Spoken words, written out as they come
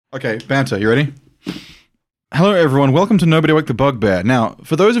Okay, banter, you ready? Hello everyone, welcome to Nobody Wake the Bugbear. Now,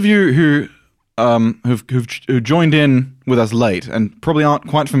 for those of you who joined in with us late and probably aren't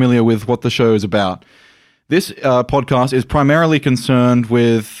quite familiar with what the show is about, this podcast is primarily concerned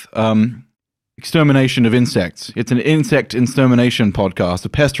with extermination of insects. It's an insect extermination podcast, a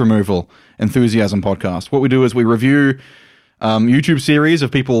pest removal enthusiasm podcast. What we do is we review YouTube series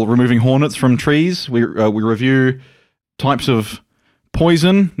of people removing hornets from trees. We review types of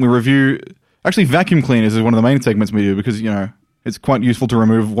poison. We review... Actually, vacuum cleaners is one of the main segments we do because, it's quite useful to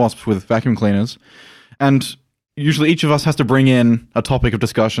remove wasps with vacuum cleaners. And usually each of us has to bring in a topic of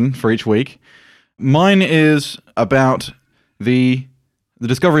discussion for each week. Mine is about the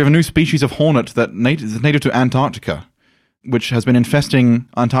discovery of a new species of hornet that is native to Antarctica, which has been infesting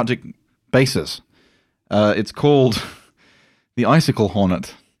Antarctic bases. It's called the icicle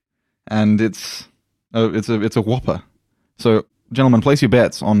hornet, and it's a whopper. So, gentlemen, place your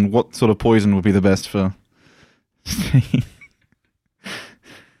bets on what sort of poison would be the best for Steve.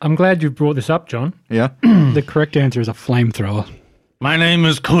 I'm glad you brought this up, John. Yeah? The correct answer is a flamethrower. My name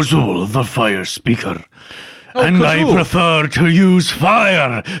is Kozul, the Fire Speaker. And Kozul. I prefer to use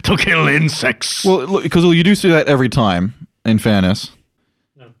fire to kill insects. Well, look, because you do see that every time, in fairness.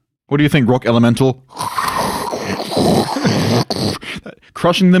 No. What do you think, Rock Elemental?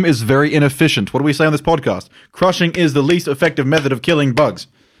 Crushing them is very inefficient. What do we say on this podcast? Crushing is the least effective method of killing bugs.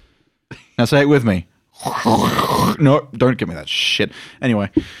 Now say it with me. No, don't give me that shit. Anyway.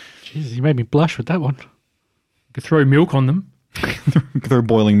 Jesus, you made me blush with that one. You could throw milk on them. Throw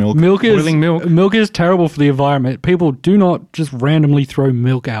boiling milk. Boiling milk. Milk is terrible for the environment. People do not just randomly throw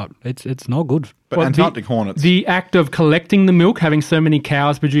milk out. It's not good. But Antarctic hornets. The act of collecting the milk, having so many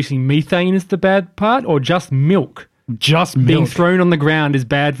cows producing methane is the bad part, or just milk? Just milk. Being thrown on the ground is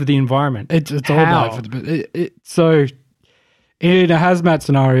bad for the environment. It's all bad for the... So, in a hazmat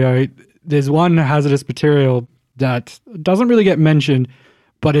scenario, there's one hazardous material that doesn't really get mentioned,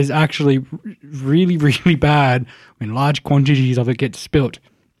 but is actually really, really bad when large quantities of it get spilt.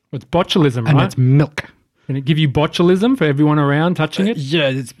 It's botulism, And right? it's milk. Can it give you botulism for everyone around touching it? Yeah,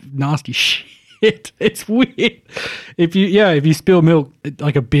 it's nasty shit. It's weird. If you spill milk,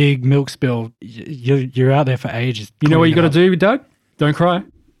 like a big milk spill, you're out there for ages. You know what you got to cleaning do, Doug? Don't cry.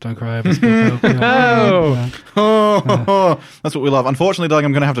 Don't cry over spilled milk. That's what we love. Unfortunately, Doug,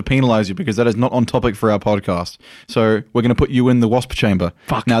 I'm going to have to penalize you because that is not on topic for our podcast. So we're going to put you in the wasp chamber.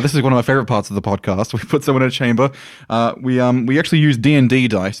 Fuck. Now, this is one of my favorite parts of the podcast. We put someone in a chamber. We actually use D&D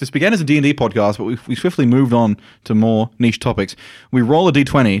dice. This began as a D&D podcast, but we swiftly moved on to more niche topics. We roll a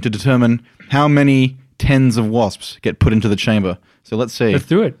D20 to determine how many tens of wasps get put into the chamber. So let's see. Let's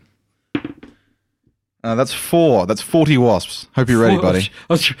do it. That's 4. That's 40 wasps. Hope you're ready, buddy.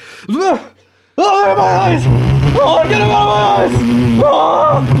 Oh, my eyes! Oh, get him out of my eyes!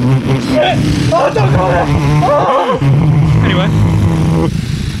 Oh, shit! Oh, don't go there! Anyway.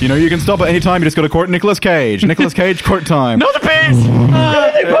 You know you can stop at any time. You just got to court Nicolas Cage. Nicolas Cage, court time. Not the bees!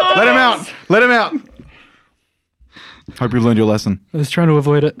 Let him out! Let him out! Hope you learned your lesson. I was trying to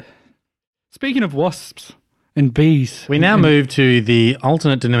avoid it. Speaking of wasps and bees... We now move to the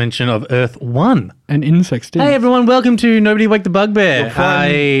alternate dimension of Earth 1. And insects, too. Hey everyone, welcome to Nobody Wake the Bugbear.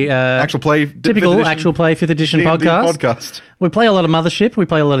 Actual play, typical actual play 5th edition D&D podcast. We play a lot of Mothership, we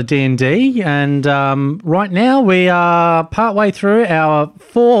play a lot of D&D, and right now we are partway through our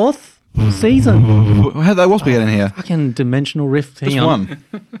 4th season. How'd that wasp get in here? Fucking dimensional rift. Just Hang on.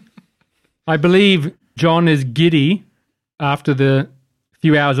 one. I believe John is giddy after the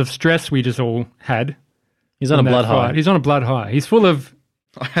few hours of stress we just all had. He's on a blood high. He's on a blood high. He's full of...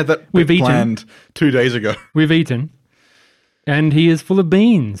 I had that We've eaten. planned 2 days ago. We've eaten. And he is full of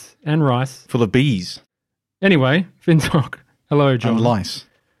beans and rice. Full of bees Anyway, Fintok. Hello, John. and lice.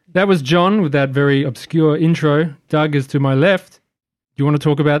 That was John with that very obscure intro. Doug is to my left. Do you want to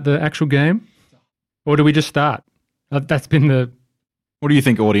talk about the actual game? Or do we just start? That's been the... What do you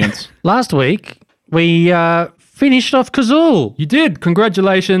think, audience? Last week, we finished off Kozul. You did.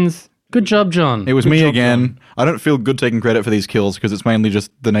 Congratulations. Good job, John. It was Good me job, again. I don't feel good taking credit for these kills because it's mainly just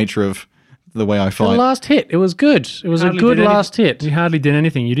the nature of the way I The fight. last hit. It was good. It was a Hardly good did any- last hit. You hardly did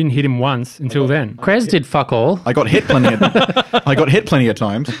anything. You didn't hit him once until then. Krez did fuck all. I got hit plenty of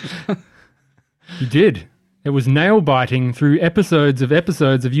times. You did. It was nail biting through episodes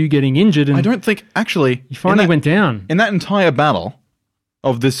of you getting injured, and I don't think, actually... you finally went down. In that entire battle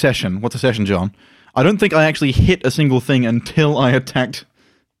of this session, what's a session, John? I don't think I actually hit a single thing until I attacked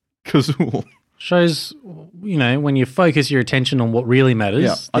Kozul. Shows, when you focus your attention on what really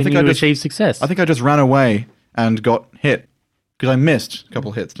matters, I think you I just achieve success. I think I just ran away and got hit because I missed a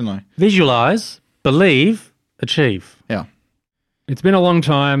couple hits, didn't I? Visualize, believe, achieve. Yeah. It's been a long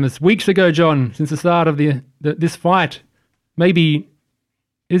time. It's weeks ago, John, since the start of this fight. Maybe,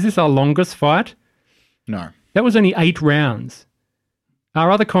 is this our longest fight? No. That was only 8 rounds. Our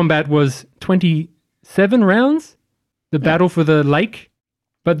other combat was 27 rounds, the battle for the lake.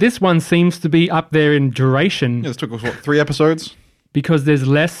 But this one seems to be up there in duration. Yeah, this took us, 3 episodes? Because there's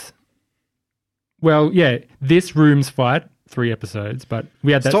less. Well, yeah, this room's fight, 3 episodes, but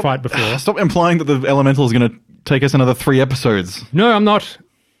we had that fight before. Stop implying that the elemental is going to take us another 3 episodes. No, I'm not.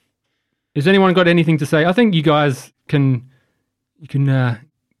 Has anyone got anything to say? I think you guys can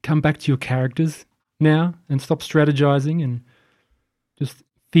come back to your characters now and stop strategizing and just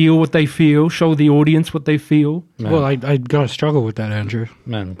feel what they feel, show the audience what they feel. Man. Well, I got to struggle with that, Andrew.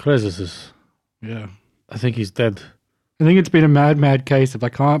 Man, Krezis is... Yeah. I think he's dead. I think it's been a mad case if I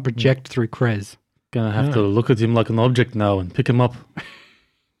can't project through Krez. Gonna have to look at him like an object now and pick him up.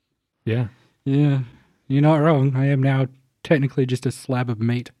 Yeah. Yeah. You're not wrong. I am now technically just a slab of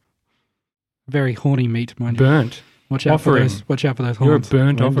meat. Very horny meat, mind you. Burnt. Watch out for those You're a horns.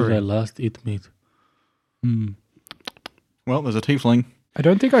 burnt When did I offering. last eat meat? Well, there's a tiefling, I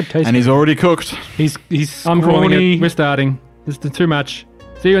don't think I'd taste and he's already cooked. He's I'm calling scrawny. it. We're starting. This is too much.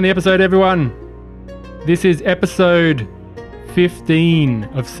 See you in the episode, everyone. This is episode 15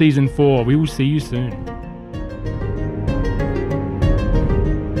 of season 4. We will see you soon.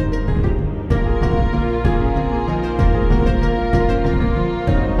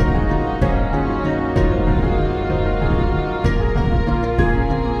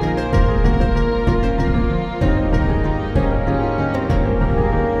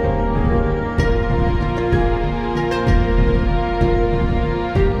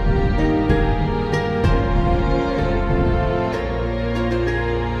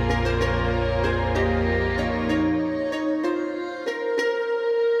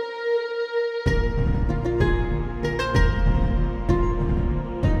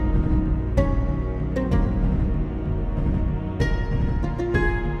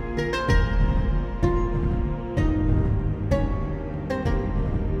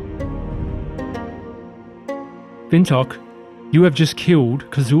 Fintok, you have just killed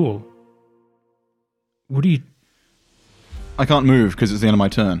Kazul. What do you... I can't move because it's the end of my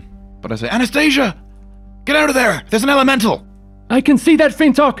turn. But I say, Anastasia! Get out of there! There's an elemental! I can see that,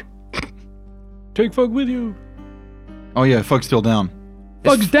 Fintok! Take Fug with you. Oh yeah, Fug's still down.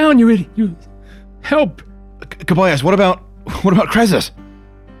 Bugs down, you idiot! You... Help! Kobayas, what about Krezis?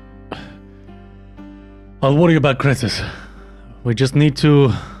 I'll worry about Krezis. We just need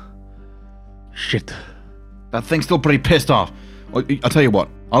to... Shit. That thing's still pretty pissed off. I'll tell you what,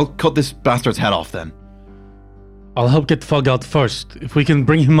 I'll cut this bastard's head off then. I'll help get Fug out first. If we can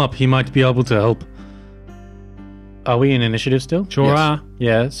bring him up, he might be able to help. Are we in initiative still? Sure Yes. are.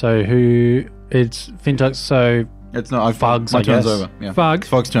 Yeah, so who... It's Fintok, so... It's not, Fug's, my I turn's guess. over. Yeah. Fug It's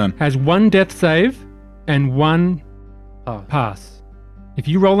Fug's turn. has 1 death save and 1 pass. If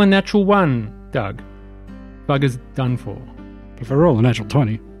you roll a natural 1, Doug, Fug is done for. If I roll a natural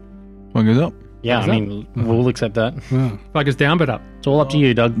 20. Fug goes up. Yeah, I Thumbs up. mean, we'll accept that. Oh. Fug is down but up. It's all up to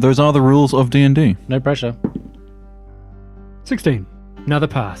you, Doug. Those are the rules of D&D. No pressure. 16. Another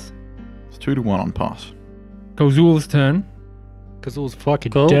pass. It's 2-1 on pass. Kozul's turn. Kazul's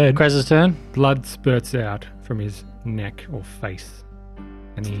fucking Cool. dead. Krez's turn. Blood spurts out from his neck or face.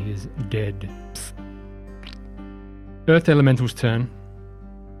 And he is dead. Earth Elemental's turn.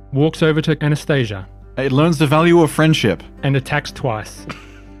 Walks over to Anastasia It learns the value of friendship. and attacks twice.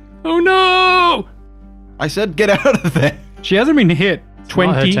 Oh no! I said get out of there. She hasn't been hit.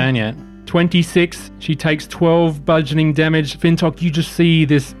 Not her 20, turn yet. 26. She takes 12 bludgeoning damage. Fintok, you just see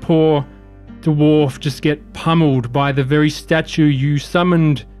this poor dwarf just get pummeled by the very statue you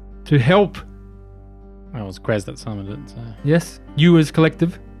summoned to help. Oh, it was Krez that summoned it. So. Yes, you as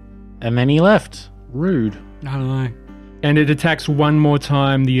collective. And then he left. Rude. I don't know. And it attacks one more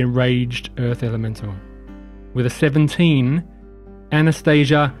time the enraged Earth Elemental. With a 17,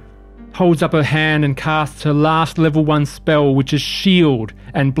 Anastasia holds up her hand and casts her last level 1 spell, which is Shield,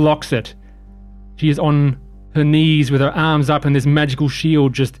 and blocks it. She is on her knees with her arms up, and this magical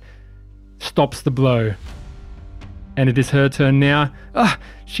shield just stops the blow. And it is her turn now.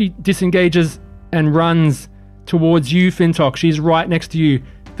 She disengages and runs towards you, Fintok. She's right next to you.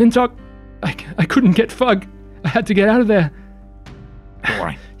 Fintok, I couldn't get Fug. I had to get out of there. Don't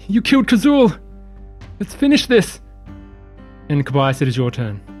worry. You killed Kazul. Let's finish this. And Kobayas, it is your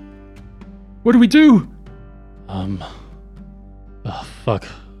turn. What do we do? Oh, fuck.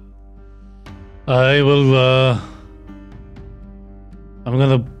 I will, I'm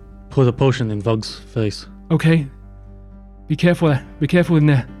gonna put a potion in Vug's face. Okay. Be careful. Be careful in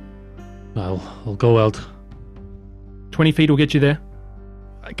there. I'll go out. 20 feet will get you there.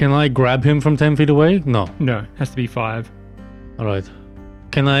 Can I grab him from 10 feet away? No. No, has to be 5. All right.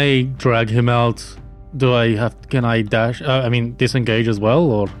 Can I drag him out? Can I dash? Disengage as well,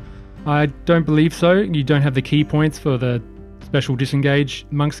 or? I don't believe so. You don't have the key points for the special disengage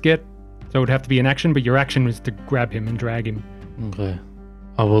monks get, so it would have to be an action, but your action was to grab him and drag him. Okay.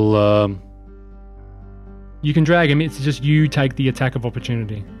 I will, You can drag him, it's just you take the attack of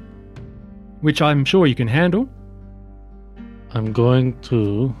opportunity, which I'm sure you can handle. I'm going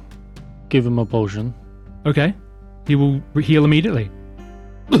to give him a potion. Okay. He will heal immediately.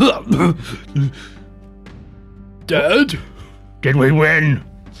 Dad? Did we win?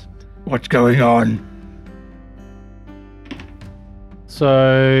 What's going on?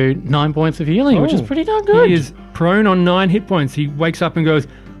 So 9 points of healing, which is pretty darn good. He is prone on 9 hit points. He wakes up and goes,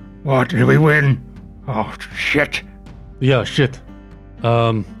 What, did we win? Oh, shit. Yeah, shit.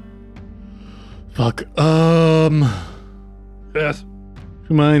 Fuck. Yes. Do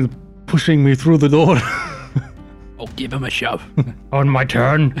you mind pushing me through the door? I'll give him a shove. On my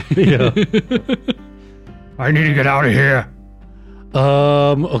turn? Yeah. I need to get out of here.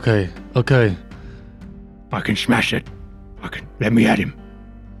 Okay. I can smash it. Let me at him.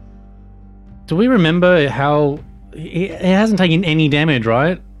 Do we remember how... It hasn't taken any damage,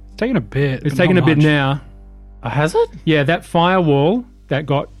 right? It's taking a bit. it's but taken not a bit much. now. Has it? Yeah, that firewall that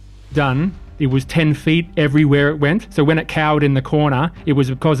got done, it was 10 feet everywhere it went. So when it cowered in the corner, it was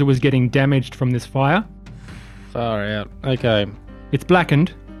because it was getting damaged from this fire. Far out. Okay. It's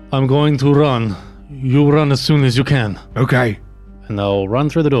blackened. I'm going to run. You run as soon as you can. Okay. And I'll run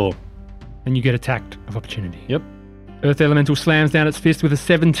through the door. And you get attacked of opportunity. Yep. Earth Elemental slams down its fist with a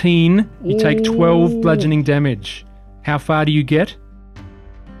 17. You take 12 bludgeoning damage. How far do you get?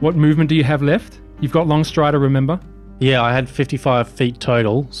 What movement do you have left? You've got Long Strider, remember? Yeah, I had 55 feet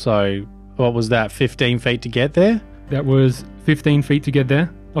total, so what was that, 15 feet to get there? That was 15 feet to get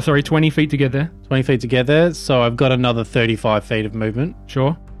there. Oh, sorry, 20 feet to get there. 20 feet to get there, so I've got another 35 feet of movement.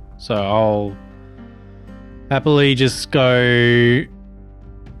 Sure. So I'll happily just go...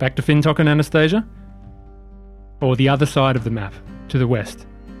 Back to Fintok and Anastasia? Or the other side of the map, to the west?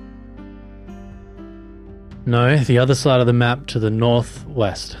 No, the other side of the map to the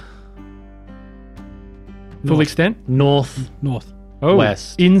northwest. Full extent? Northwest. North. Oh,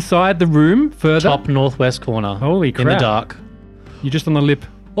 inside the room, further? Top northwest corner. Holy crap. In the dark. You're just on the lip.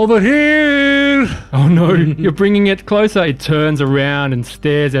 Over here! Oh no, you're bringing it closer. It turns around and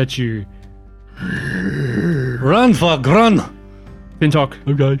stares at you. Run, fuck, run! Fintok.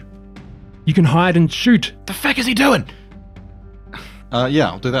 Okay. You can hide and shoot. The fuck is he doing? Yeah,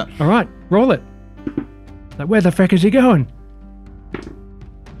 I'll do that. All right, roll it. Like, where the fuck is he going?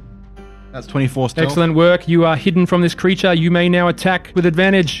 That's 24 stealth. Excellent work. You are hidden from this creature. You may now attack with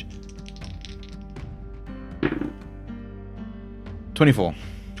advantage. 24.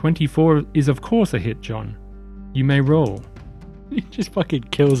 24 is, of course, a hit, John. You may roll. He just fucking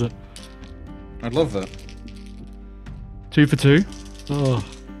kills it. I'd love that. 2 for 2. Oh.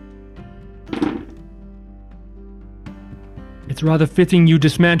 It's rather fitting you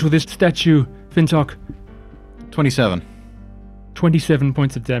dismantle this statue, Fintok. 27. 27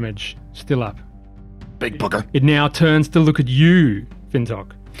 points of damage. Still up. Big booger. It now turns to look at you,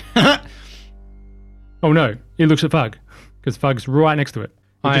 Fintok. Oh no, it looks at Fug. Because Fug's right next to it.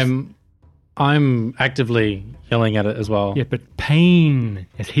 I'm actively yelling at it as well. Yeah, but pain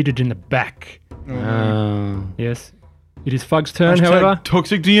has hit it in the back. Yes. It is Fug's turn, however.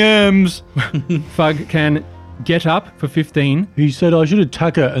 Toxic DMs. Fug can get up for 15 He said I should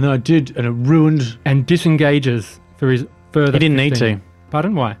attack it, and I did, and it ruined... and disengages for his further He didn't 15. need to,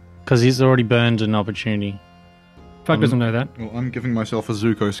 Pardon? Why? because he's already burned an opportunity. Fug doesn't know that. Well, I'm giving myself a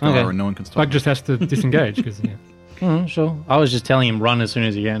Zuko scar Okay. and no one can stop Fug me. just has to disengage. Cause, yeah. Sure. I was just telling him run as soon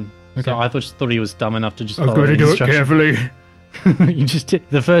as he can. Okay. So I thought he was dumb enough to just I've follow got to the do it instructions. carefully. You just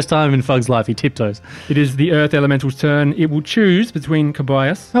the first time in Fug's life he tiptoes. It is the Earth Elemental's turn. It will choose between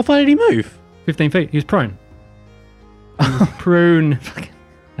Kobayas. How far did he move? 15 feet. He's prone. He's prone.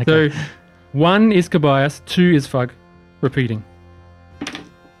 Okay. So 1 is Kobayas, 2 is Fug. Repeating.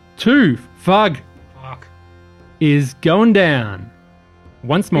 2, Fug. Fuck. Is going down.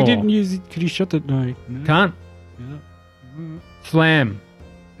 Once more. He didn't use it. Could he shut the... No. Can't. Yeah. Slam.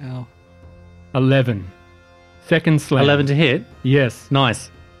 Ow. 11. Second slam. 11 to hit. Yes. Nice.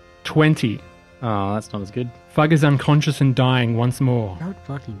 20. Oh, that's not as good. Fug is unconscious and dying once more. God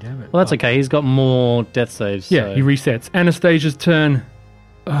fucking damn it. Well, that's okay. He's got more death saves. Yeah, so- he resets. Anastasia's turn.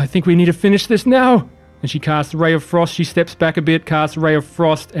 Oh, I think we need to finish this now. And she casts Ray of Frost. She steps back a bit, casts Ray of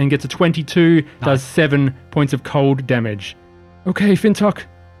Frost, and gets a 22. Does 7 points of cold damage. Okay, Fintok.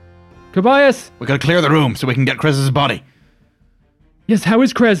 Kobayas! We gotta clear the room so we can get Chris's body. Yes, how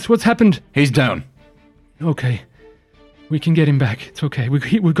is Krez? What's happened? He's down. Okay. We can get him back. It's okay.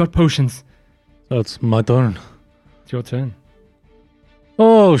 We've got potions. So it's my turn. It's your turn.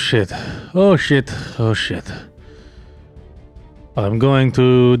 Oh shit. Oh shit. Oh shit. I'm going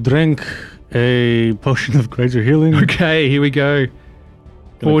to drink a potion of greater healing. Okay, here we go.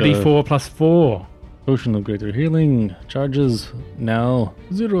 4d4 plus 4. Potion of greater healing. Charges now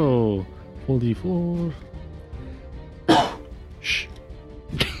 0. 4d4. Shh.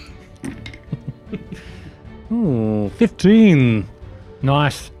 Ooh, 15.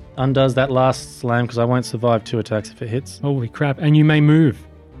 Nice. Undoes that last slam because I won't survive 2 attacks if it hits. Holy crap. And you may move.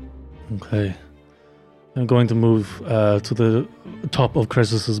 Okay. I'm going to move to the top of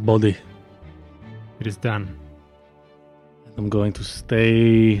Croesus's body. It is done. I'm going to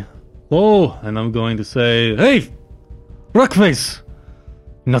stay low, and I'm going to say, "Hey, Rockface!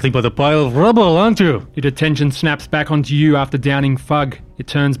 Nothing but a pile of rubble, aren't you?" Your attention snaps back onto you after downing Fug. It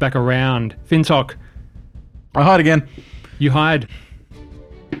turns back around. Fintok, I hide again. you hide.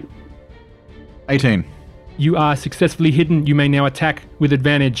 18. You are successfully hidden. You may now attack with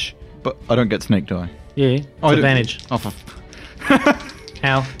advantage. But I don't get snake, do I? Yeah, it's I do. advantage. Oh, for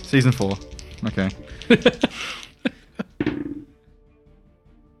Ow. Season 4. Okay.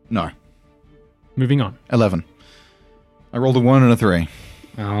 No. Moving on. 11. I rolled a 1 and a 3.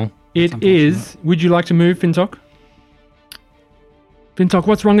 Ow. It is... Would you like to move, Fintok? Fintok,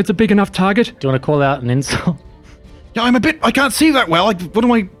 what's wrong? It's a big enough target. Do you want to call out an insult? Yeah, I can't see that well.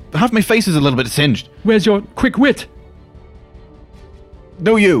 Half my face is a little bit singed. Where's your quick wit?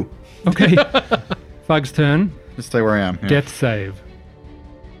 No, you. Okay. Fug's turn. Just stay where I am. Yeah. Death save.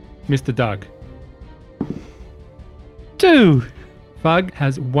 Mr. Doug. 2. Fug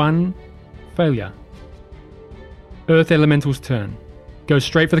has 1 failure. Earth Elemental's turn. Goes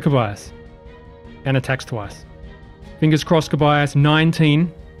straight for the Kobayas. And attacks twice. Fingers crossed, Kobayas.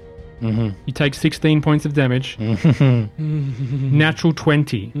 19. Mm-hmm. You take 16 points of damage. Natural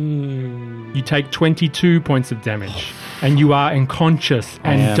 20. You take 22 points of damage. And you are unconscious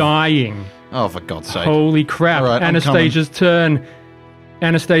and dying. Oh, for God's sake. Holy crap. All right, I'm Anastasia's turn.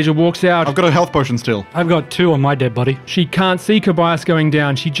 Anastasia walks out. I've got a health potion still. I've got 2 on my dead body. She can't see Kobayas going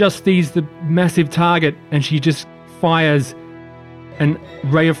down. She just sees the massive target and she just fires. And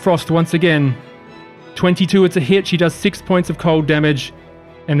Ray of Frost once again. 22, it's a hit. She does 6 points of cold damage.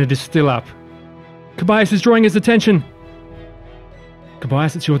 And it is still up. Kobayas is drawing his attention.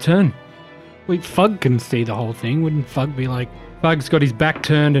 Kobayas, it's your turn. Wait, Fug can see the whole thing. Wouldn't Fug be like... Fug's got his back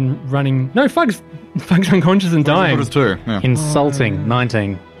turned and running. No, Fug's unconscious and dying. What is 2? Yeah. Insulting.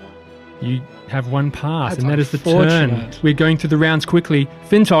 19. You have 1 pass, That's and that is the turn. unfortunate. We're going through the rounds quickly.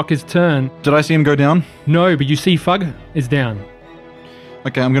 Fintok is turn. Did I see him go down? No, but you see Fug is down.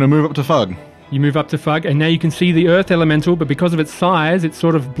 Okay, I'm going to move up to Fug. You move up to Fug, and now you can see the Earth Elemental, but because of its size, it's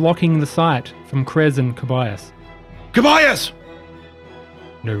sort of blocking the sight from Krez and Kobayas. Kobayas!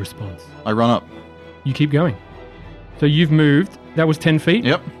 No response. I run up. You keep going. So you've moved. That was 10 feet.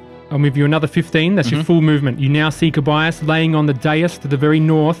 Yep. I'll move you another 15. That's your full movement. You now see Kobayas laying on the dais to the very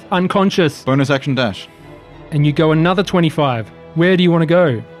north, unconscious. Bonus action dash. And you go another 25. Where do you want to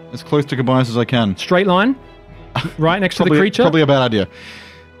go? As close to Kobayas as I can. Straight line? Right next to the creature? Probably a bad idea.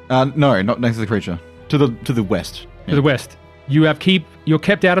 No, not next to the creature. To the west. To the west. You're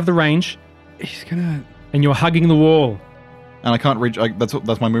kept out of the range, He's gonna... and you're hugging the wall. And I can't reach. That's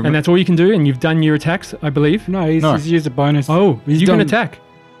my movement. And that's all you can do, and you've done your attacks, I believe. No, he's used a bonus. Oh, He's you can done- attack,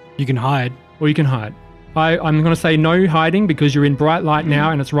 You can hide. or you can hide. I'm going to say no hiding because you're in bright light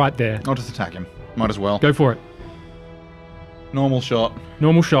now, and it's right there. I'll just attack him. Might as well. Go for it. Normal shot.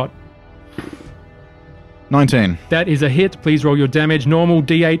 Normal shot. 19. That is a hit. Please roll your damage. Normal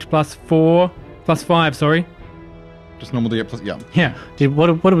D8 plus 5, sorry. Just normal D8 plus. Yeah. Yeah. Dude, what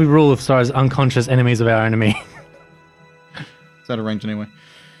do we rule as far as unconscious enemies of our enemy? Is that a range anyway?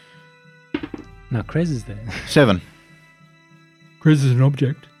 No, Krez is there. 7. Krez is an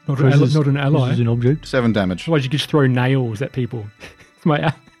object, not an ally. an object. 7 damage. Otherwise, you could just throw nails at people.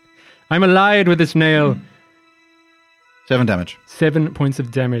 I'm allied with this nail. 7 damage. 7 points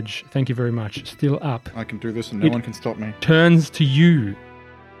of damage. Thank you very much. Still up. I can do this and no one can stop me. Turns to you.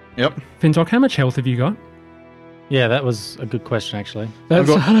 Yep. Fintok, how much health have you got? Yeah, that was a good question, actually. That's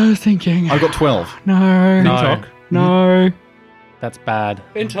got- what I was thinking. I've got 12. No. Fintok. No. That's bad.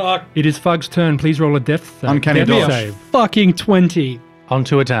 Fintok. It is Fug's turn. Please roll a death save. Uncanny Death dodge. save. Fucking 20. On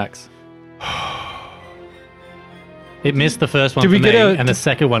 2 attacks. It missed the first one Did for we me, get and the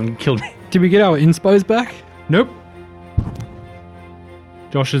second one killed me. Did we get our inspos back? Nope.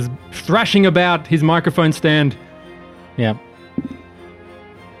 Josh is thrashing about his microphone stand. Yeah.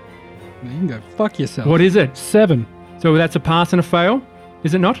 You can go fuck yourself. What is it? 7. So that's a pass and a fail,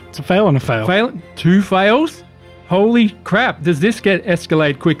 is it not? It's a fail and a fail. Fail? 2 fails? Holy crap, does this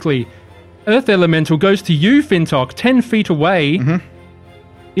escalate quickly? Earth Elemental goes to you, Fintok, 10 feet away. Mm-hmm.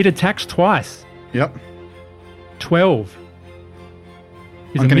 It attacks twice. Yep. 12.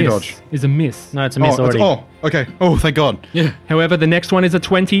 Is Uncanny a miss. dodge. Is a miss. No, it's a miss already. Okay. Oh, thank God. Yeah. However, the next one is a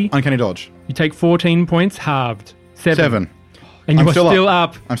 20. Uncanny dodge. You take 14 points, halved. 7. And you I'm are still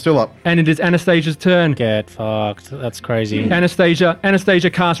up. I'm still up. And it is Anastasia's turn. Get fucked. That's crazy. Anastasia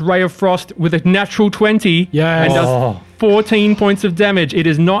casts Ray of Frost with a natural 20 Yes. and does Oh. 14 points of damage. It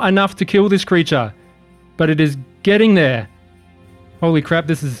is not enough to kill this creature, but it is getting there. Holy crap,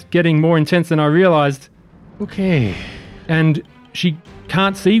 this is getting more intense than I realized. Okay. And she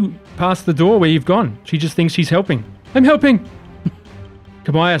can't see past the door where you've gone. She just thinks she's helping. I'm helping!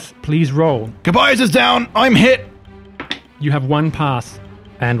 Kobayas, please roll. Kobayas is down. I'm hit. You have 1 pass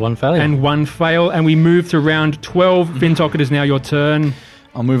And 1 failure. and 1 fail, and we move to round 12. Fintok, it is now your turn.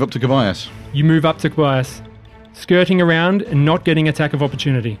 I'll move up to Kobayas. You move up to Kobayas, skirting around and not getting attack of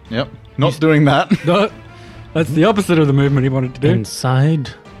opportunity. Yep. Not doing that. No, that's the opposite of the movement he wanted to do.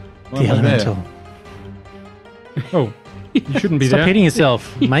 Inside Well, the I'm there. elemental. Oh, you shouldn't be Stop there. hitting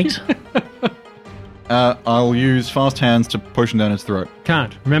yourself, mate. I'll use fast hands to potion down his throat.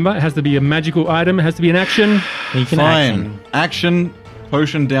 Can't. Remember, it has to be a magical item. It has to be an action. You can Fine. Action.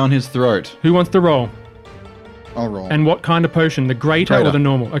 Potion down his throat. Who wants to roll? I'll roll. And what kind of potion? The greater or Greater. the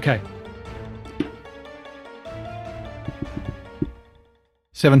normal? Okay.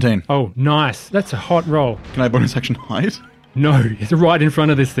 17. Oh, nice. That's a hot roll. Can I bonus action hide? No, it's right in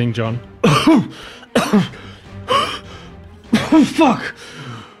front of this thing, John. Oh, fuck!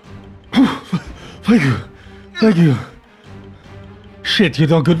 Thank you. Thank you. Shit, you're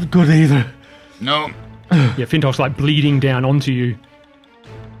not good either. No. Yeah, Fintok's like bleeding down onto you.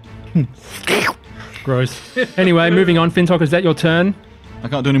 Gross. Anyway, moving on. Fintok, is that your turn? I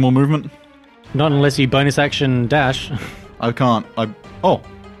can't do any more movement. Not unless you bonus action dash. I can't. I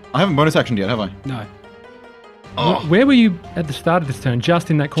haven't bonus actioned yet, have I? No. Where were you at the start of this turn? Just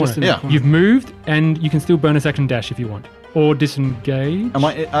in that corner. Just in Yeah. that corner. You've moved, and you can still bonus action dash if you want, or disengage. Am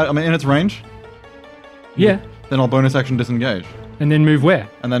I in its range? Yeah, Then I'll bonus action disengage. and then move where?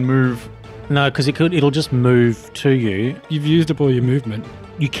 And then move. No, because it'll just move to you. You've used up all your movement.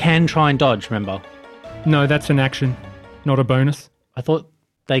 You can try and dodge, remember? No, that's an action, not a bonus. I thought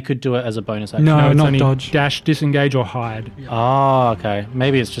they could do it as a bonus action. No, it's not only dodge. dash, disengage, or hide. Oh, okay.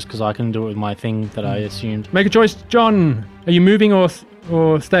 Maybe it's just because I can do it with my thing that I assumed. Make a choice, John. Are you moving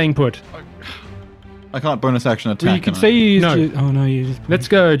or staying put? I can't bonus action attack. Well, you can I? say you used No. your... Oh, no, you just... Let's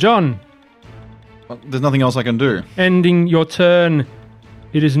go, John. There's nothing else I can do. Ending your turn.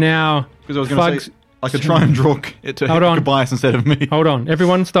 It is now Because I was going to Fug's. say I could try and draw it to Hold hit on. Kobayas instead of me. Hold on.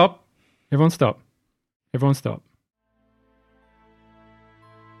 Everyone stop. Everyone stop. Everyone stop.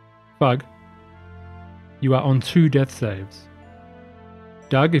 Fug, you are on 2 death saves.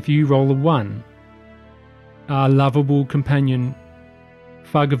 Doug, if you roll a 1, our lovable companion,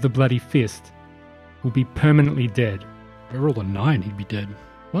 Fug of the Bloody Fist, will be permanently dead. If I rolled a 9, he'd be dead.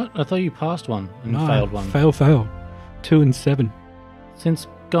 What? I thought you passed one and No, failed one. Fail. 2 and 7. Since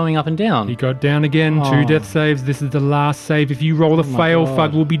going up and down. He got down again, 2 Oh. death saves. This is the last save. If you roll a Oh my fail, God.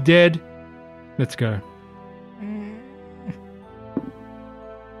 Fug will be dead. Let's go.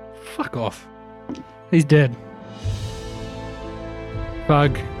 Fuck off. He's dead.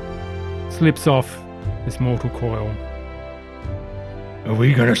 Fug slips off this mortal coil. Are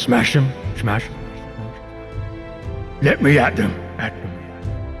we gonna smash them? Smash them. Let me at them. At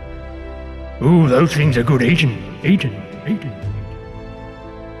them. Ooh, those things are good eating. Eating.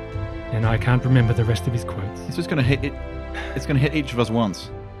 And I can't remember the rest of his quotes. It's just going to hit it. It's going to hit each of us once.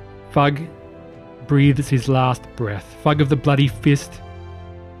 Fug breathes his last breath. Fug of the Bloody Fist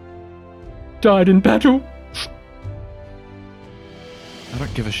died in battle. I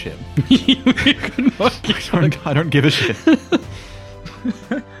don't give a shit. I don't give a shit.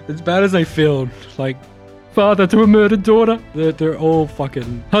 As bad as they feel, like, Father to a murdered daughter. they're all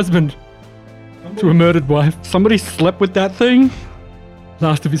fucking... Husband to a murdered wife. Somebody slept with that thing?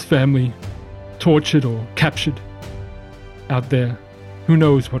 Last of his family tortured or captured out there. Who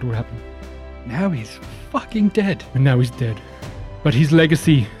knows what will happen. Now he's fucking dead. And now he's dead. But his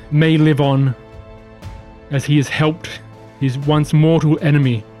legacy may live on as he has helped his once mortal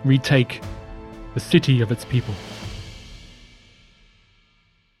enemy retake the city of its people.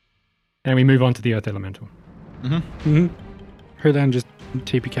 And we move on to the Earth Elemental. Her then just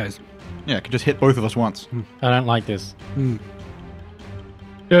TPKs. Yeah, it could just hit both of us once. I don't like this.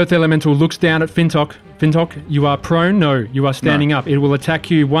 Earth Elemental looks down at Fintok. Fintok, you are prone? No, you are standing up. It will attack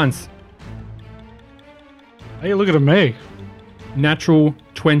you once. Hey, look at me. Natural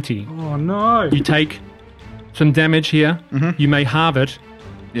 20. Oh, no. You take some damage here. You may halve it.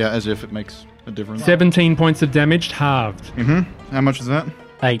 Yeah, as if it makes a difference. 17 points of damage, halved. How much is that?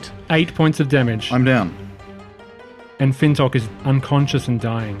 8. 8 points of damage. I'm down. And Fintok is unconscious and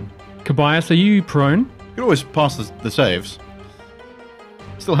dying. Kobayas, are you prone? You could always pass the saves.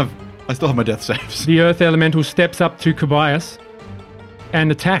 I still have my death saves. The Earth Elemental steps up to Kobayas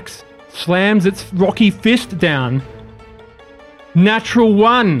and attacks. Slams its rocky fist down. Natural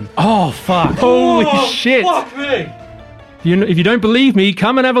 1. Oh, fuck. Holy shit. Fuck me. If you don't believe me,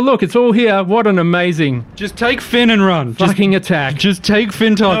 come and have a look. It's all here. What an amazing Just take Finn and run. fucking attack. Just take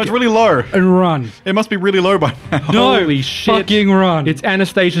Fintok No, it's really low. and run. It must be really low by now. No, Holy shit. fucking run. It's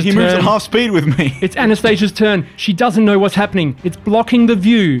Anastasia's He turn. moves at half speed with me. It's Anastasia's turn. She doesn't know what's happening. It's blocking the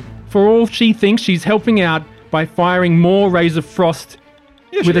view. For all she thinks, she's helping out by firing more rays of frost.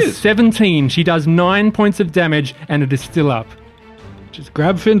 Yeah, With she a is. 17, she does 9 points of damage, and it is still up. Just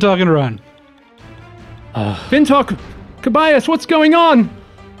grab Fintok and run. Fintok, Kobayas, what's going on?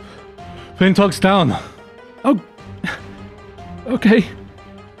 Fintok's down. Oh, okay.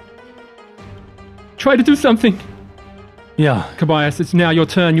 Try to do something. Yeah. Kobayas, it's now your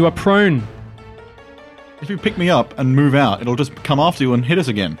turn. You are prone. If you pick me up and move out, it'll just come after you and hit us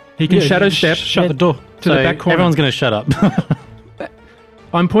again. He can Yeah, shadow just step Shut the door. to the back corner. Everyone's going to shut up.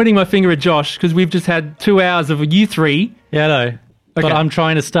 I'm pointing my finger at Josh because we've just had 2 hours of you three. Yeah, I know. But Okay. I'm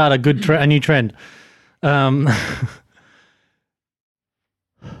trying to start a new trend.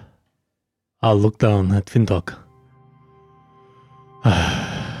 I'll look down at Fintok.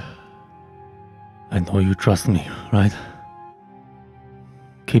 I know you trust me, right?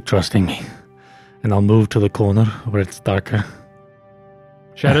 Keep trusting me. And I'll move to the corner where it's darker.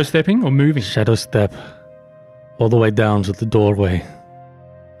 Shadow stepping or moving? Shadow step all the way down to the doorway.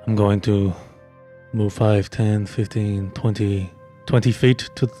 I'm going to move 5, 10, 15, 20 feet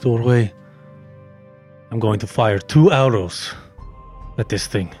to the doorway. I'm going to fire 2 arrows at this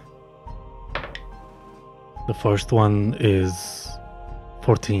thing. The first one is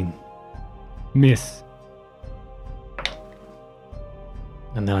 14. Miss.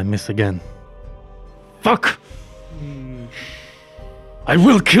 And then I miss again. Fuck! I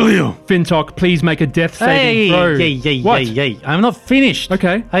will kill you! Fintok, please make a death saving throw. What? I'm not finished.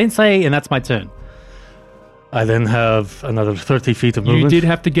 Okay. I didn't say, and that's my turn. I then have another 30 feet of You movement. did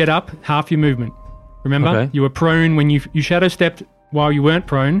have to get up half your movement. Remember? Okay. You were prone when you shadow stepped while you weren't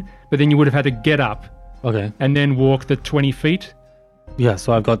prone, but then you would have had to get up Okay. and then walk the 20 feet Yeah,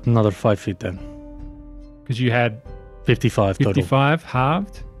 so I've got another 5 feet then. because you had 55 total. 55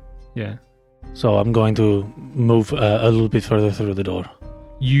 halved. Yeah. So I'm going to move a little bit further through the door.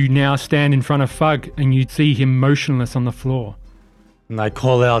 You now stand in front of Fug and you see him motionless on the floor. And I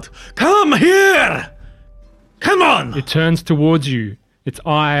call out, "Come here! Come on!" It turns towards you, its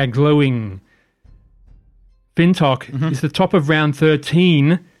eye glowing. Fintok, it's the top of round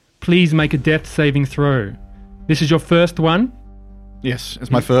 13. Please make a death saving throw. This is your first one. Yes,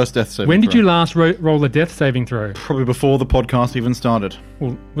 it's my first death saving When did throw. you last roll a death saving throw? Probably before the podcast even started.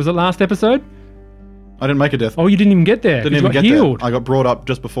 Well, was it last episode? I didn't make a death. Oh, you didn't even get there. Didn't you even got get healed. there. I got brought up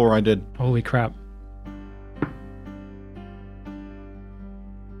just before I did. Holy crap.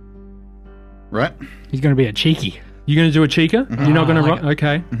 Right? He's going to be a cheeky. You're going to do a cheeker? You're not going to like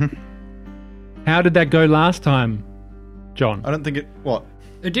Okay. How did that go last time, John? I don't think it... What?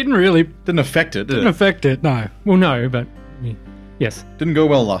 It didn't really Didn't affect it, did it? affect it, no. Well, no, but yes. Didn't go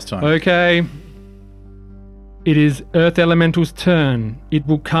well last time. Okay. It is Earth Elemental's turn. It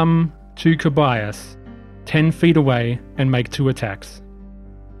will come to Kobayas, 10 feet away, and make 2 attacks.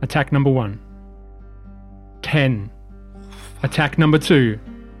 Attack number 1. 10. Attack number 2.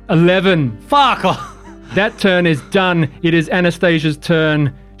 11. Fuck off! That turn is done. It is Anastasia's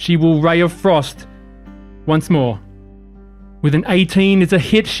turn. She will Ray of Frost once more. With an 18, it's a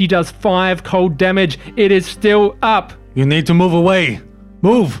hit. She does 5 cold damage. It is still up. You need to move away.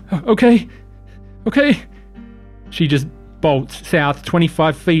 Move! Okay. Okay. She just bolts south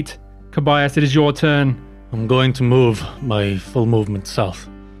 25 feet. Kobayas, it is your turn. I'm going to move my full movement south.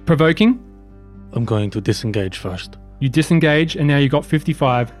 Provoking. I'm going to disengage first. You disengage, and now you got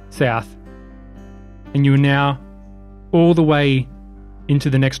 55 south. And you are now all the way into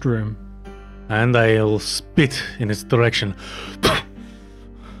the next room. And I'll spit in its direction.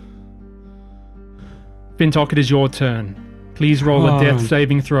 Fintok, it is your turn. Please roll a death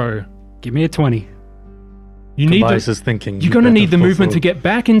saving throw. Give me a 20. You need Tobias the, is thinking. you're going to better need the movement to fulfill- get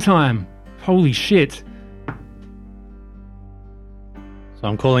back in time. Holy shit. So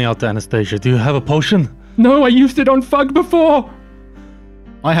I'm calling out to Anastasia. Do you have a potion? No, I used it on Fug before.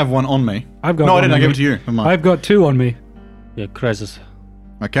 I have one on me. I've got No, I one didn't. I on gave me. it to you. Never mind. I've got 2 on me. Yeah, Krezis.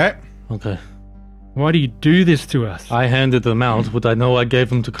 Okay. Okay. Why do you do this to us? I handed them out. Would I know I gave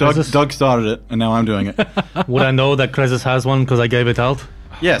them to Krezis? Doug started it, and now I'm doing it. Would I know that Krezis has one because I gave it out?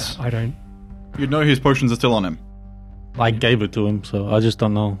 Yes. I don't. You'd know his potions are still on him. I gave it to him, so I just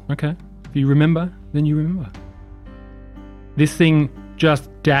don't know. Okay. If you remember, then you remember. This thing just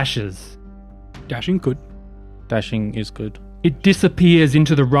dashes. Dashing good. Dashing is good. It disappears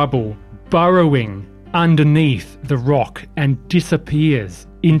into the rubble, burrowing underneath the rock and disappears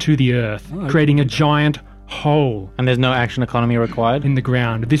into the earth, creating a giant hole And there's no action economy required? in the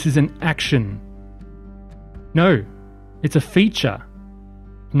ground. This is an action. No, it's a feature.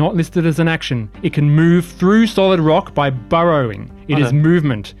 Not listed as an action. It can move through solid rock by burrowing. It is Okay.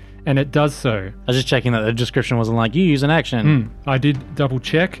 movement, and it does so. I was just checking that the description wasn't like, you use an action. I did double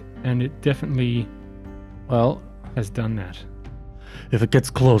check, and it definitely Well, has done that. if it gets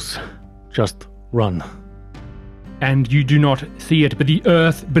close, just run. And you do not see it, but the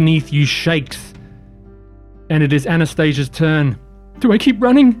earth beneath you shakes. And it is Anastasia's turn. Do I keep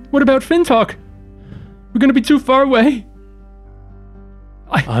running? What about Fintok? We're going to be too far away.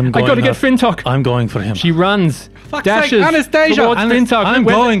 I got to get Fintok. I'm going for him. She runs, dashes sake, Anastasia! towards Fintok. I'm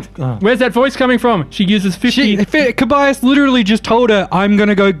going. Oh. Where's that voice coming from? She uses 50. Kobayas literally just told her, I'm going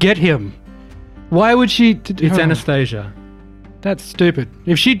to go get him. Why would she... It's Anastasia. That's stupid.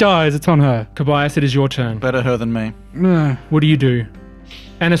 If she dies, it's on her. Kobayas, it is your turn. Better her than me. Ugh. What do you do?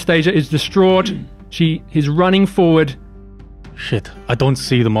 Anastasia is distraught. She is running forward. Shit, I don't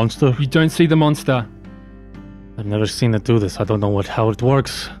see the monster. You don't see the monster. I've never seen it do this. I don't know how it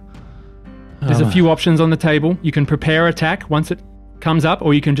works. There's a few options on the table. You can prepare attack once it comes up,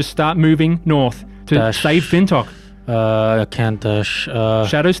 or you can just start moving north to Dash. save Fintok. I can't dash.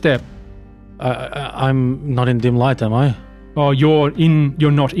 Shadow step. I'm not in dim light, am I? Oh, you're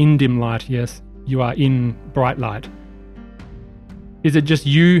not in dim light, yes. You are in bright light. Is it just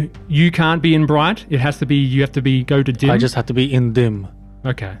you can't be in bright? You have to go to dim? I just have to be in dim.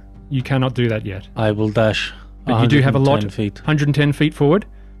 Okay. You cannot do that yet. I will dash. But you do have a lot. 110 feet. 110 feet forward.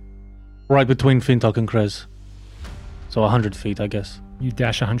 Right between Fintok and Krez. So 100 feet, I guess. You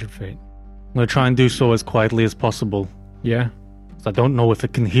dash 100 feet. I'm going to try and do so as quietly as possible. Yeah. 'Cause I don't know if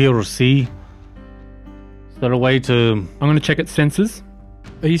it can hear or see. Is there a way to... I'm going to check its senses.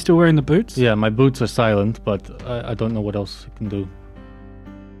 Are you still wearing the boots? Yeah, my boots are silent, but I don't know what else it can do.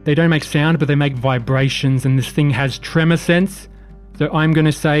 They don't make sound, but they make vibrations, and this thing has tremor sense. So I'm going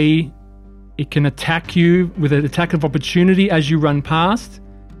to say it can attack you with an attack of opportunity as you run past.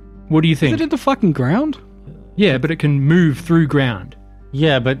 What do you Is think? it in the fucking ground? Yeah, but it can move through ground.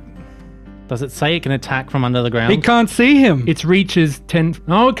 Yeah, but does it say it can attack from under the ground? He can't see him. Its reach is 10...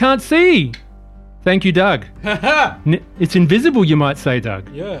 Oh, it can't see! Thank you, Doug. It's invisible, you might say,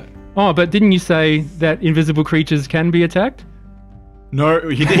 Doug. Yeah. Oh, but didn't you say that invisible creatures can be attacked? No,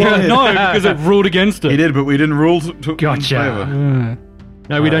 he did. No, because it ruled against it. He did, but we didn't rule to Gotcha. in favor.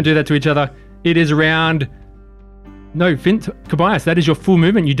 No, we don't do that to each other. It is around... No, Kobayas, that is your full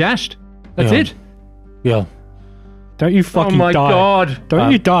movement. You dashed. That's Yeah. it. Yeah. Don't you fucking die. Oh my god.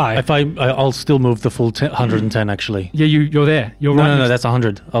 Don't you die. If I'll still move the full 110, actually. Yeah, you're there. You're No, right. no, next- that's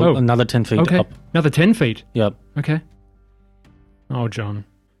 100. Oh. Another 10 feet Okay. up. Another 10 feet. Yep. Okay. Oh, John.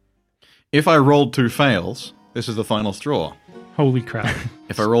 If I rolled 2 fails, this is the final straw. Holy crap.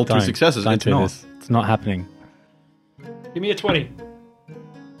 If I roll 2 Don't- successes, don't it's do not. this. It's not happening. Give me a 20.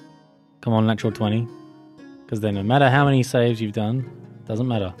 Come on, natural 20. Because then no matter how many saves you've done, doesn't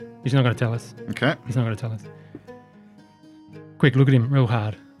matter. He's not going to tell us. Okay. He's not going to tell us. Quick, look at him real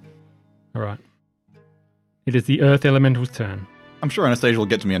hard. All right. It is the Earth Elemental's turn. I'm sure Anastasia will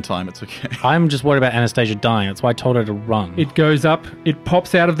get to me in time. It's okay. I'm just worried about Anastasia dying. That's why I told her to run. It goes up, it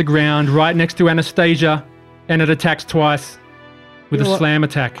pops out of the ground right next to Anastasia, and it attacks twice with You know a what? slam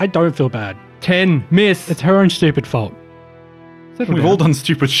attack. I don't feel bad. 10, miss. It's her own stupid fault. Settle We've down. all done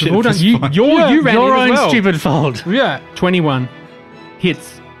stupid shit. We've all done, It's you fine. ran your in as own well. stupid fault. Yeah. 21.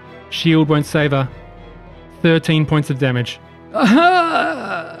 Hits. Shield won't save her. 13 points of damage.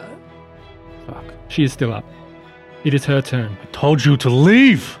 Fuck. She is still up. It is her turn. Told you to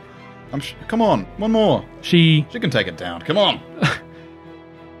leave. Come on, one more. She She can take it down. Come on.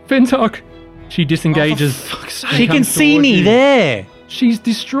 Fintok. She disengages. Oh, for fuck's and sake. She can comes see towards me you. there. She's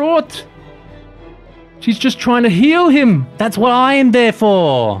distraught. She's just trying to heal him. That's what I am there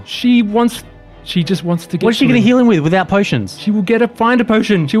for. She just wants to get. What is she to going to him. heal him with without potions? She will find a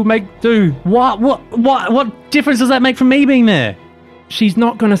potion. She will make do. What difference does that make from me being there? She's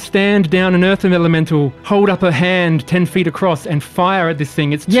not going to stand down an earth elemental, hold up her hand 10 feet across and fire at this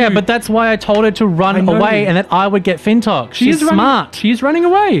thing. It's Yeah, too- but that's why I told her to run know. away and that I would get Fintok. She's smart. She's running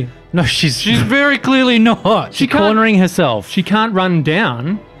away. No, she's very clearly not. She can't- cornering herself. She can't run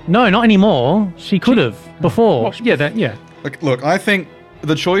down. No, not anymore. She could have before. Well, yeah. Look, I think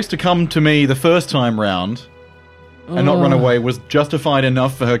the choice to come to me the first time round and not run away was justified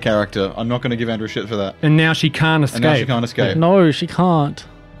enough for her character. I'm not going to give Andrew shit for that. And now she can't escape. And now she can't escape. No, she can't.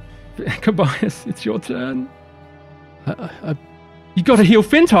 Kobayas, it's your turn. You got to heal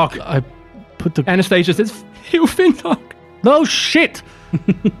Fintok. I put the... Anastasia says, heal Fintok. No, shit!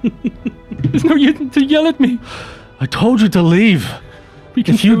 There's no reason to yell at me. I told you to leave. We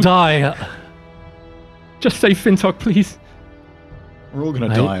can If you do- die... Just say Fintok, please. We're all going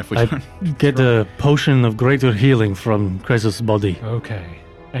to die if we I don't. get a potion of greater healing from Kresus' body. Okay.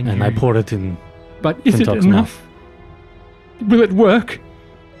 And you- I pour it in. But is it Fintok's enough? Will it work?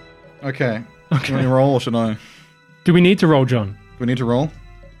 Okay. Do you want to roll or should I? Do Do we need to roll, John? we need to roll?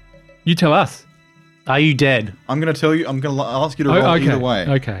 You tell us. Are you dead? I'm going to tell you. I'm going to ask you to roll okay. either way.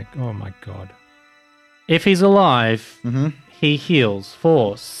 Okay. Oh my god. If he's alive, Mm-hmm. he heals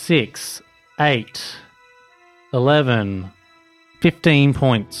 4, 6, 8, 11, 15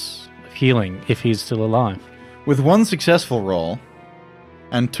 points of healing if he's still alive. With one successful roll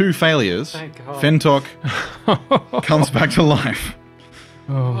and 2 failures, Thank God. Fintok comes back to life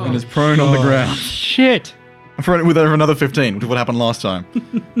Oh, and is prone on the ground. Shit. With over another 15, which is what happened last time.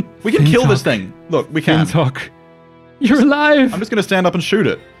 We can kill this thing. Look, we can. Fintok. You're alive. I'm just going to stand up and shoot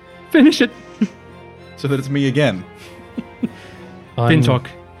it Finish it. so that it's me again. Fintok.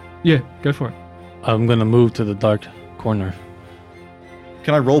 Yeah, go for it. I'm going to move to the dark corner.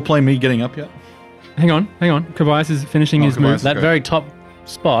 Can I roleplay me getting up yet? Hang on. Kobayas is finishing Oh, his Kobayas. move. That Okay. very top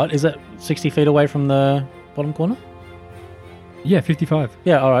spot, is that 60 feet away from the bottom corner? Yeah, 55.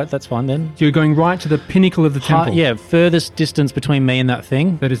 Yeah, all right, that's fine then. So you're going right to the pinnacle of the temple. Yeah, furthest distance between me and that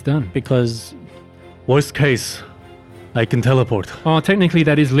thing, That is done. because worst case, I can teleport. Oh, technically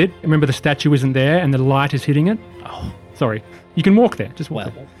that is lit. Remember the statue isn't there and the light is hitting it? Oh, Sorry. You can walk there. Just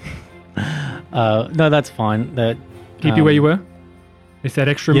walk well. there. No, that's fine. That Keep you where you were? Is that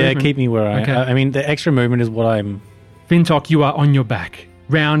extra Yeah, movement? keep me where I. Okay. I mean, the extra movement is what I'm. Fintok, you are on your back.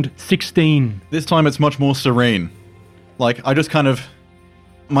 Round 16. This time it's much more serene. Like, I just kind of...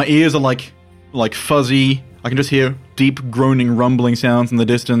 My ears are like fuzzy. I can just hear deep groaning, rumbling sounds in the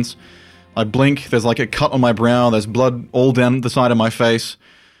distance. I blink. There's like a cut on my brow. There's blood all down the side of my face.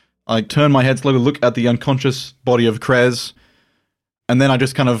 I turn my head slowly, look at the unconscious body of Krez, and then I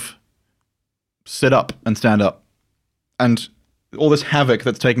just kind of sit up and stand up. And all this havoc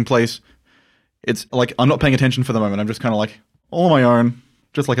that's taking place, it's like I'm not paying attention for the moment. I'm just kind of like all on my own,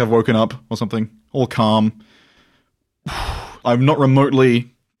 just like I've woken up or something, all calm. I'm not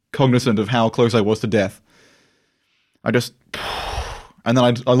remotely cognizant of how close I was to death. I just... And then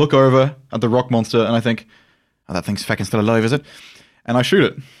I look over at the rock monster and I think, oh, that thing's fucking still alive, is it? And I shoot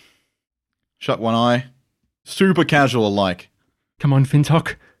it. Shut one eye. Super casual like. Come on,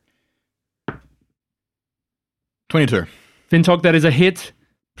 Fintok. 22. Fintok, that is a hit.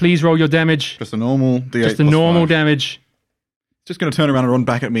 Please roll your damage. Just a normal D8 Just a plus normal 5. damage. Just going to turn around and run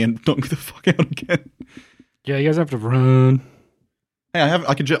back at me and knock me the fuck out again. Yeah, you guys have to run. Hey,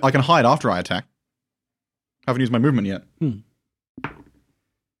 I can hide after I attack. I haven't used my movement yet.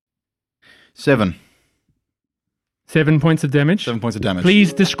 7. 7 points of damage. 7 points of damage.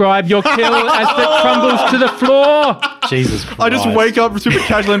 Please describe your kill as it crumbles to the floor. Jesus Christ. I just wake up super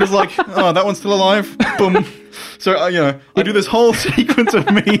casually and just like, oh, that one's still alive. Boom. So, I do this whole sequence of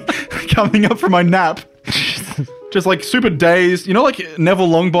me coming up from my nap. Just like super dazed. You know, like Neville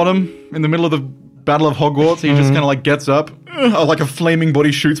Longbottom in the middle of the Battle of Hogwarts? He just kind of like gets up. Like a flaming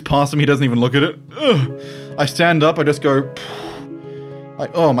body shoots past him. He doesn't even look at it. I stand up. I just go,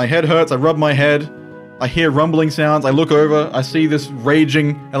 my head hurts. I rub my head. I hear rumbling sounds. I look over. I see this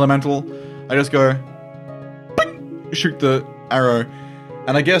raging elemental. I just go, bing, shoot the arrow.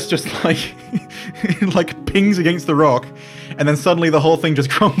 And I guess just like, it like pings against the rock. And then suddenly the whole thing just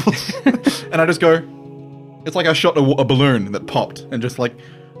crumbles. And I just go, it's like I shot a balloon that popped. And just like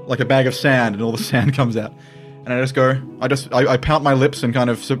a bag of sand. And all the sand comes out. And I just go, I pout my lips in kind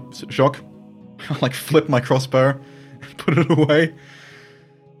of shock. I like flip my crossbow. Put it away.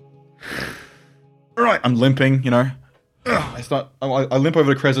 Right, I'm limping, I limp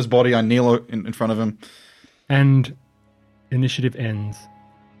over to Krez's body, I kneel in front of him. And initiative ends.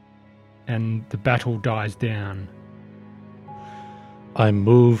 And the battle dies down. I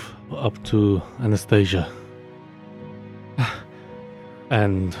move up to Anastasia.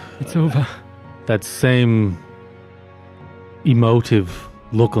 And It's over. that same emotive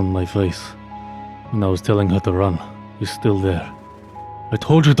look on my face when I was telling her to run is still there. I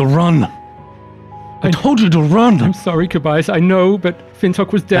told you to run! I told you to run! I'm sorry, Kobayas. I know, but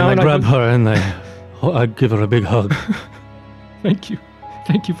Fintok was down. And I grab her and I give her a big hug. Thank you.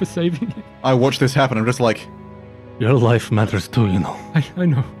 Thank you for saving it. I watch this happen. I'm just like, Your life matters too, you know. I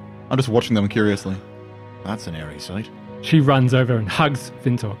know. I'm just watching them curiously. That's an airy sight. She runs over and hugs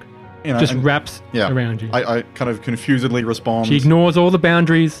Fintok. You know, Just and- wraps yeah. around you. I kind of confusedly respond. She ignores all the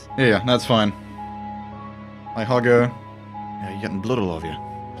boundaries. Yeah, that's fine. I hug her. Yeah, you're getting blood all over you.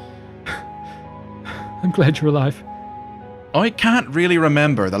 I'm glad you're alive. I can't really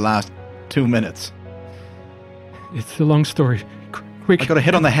remember the last 2 minutes. It's a long story. Quick, I got a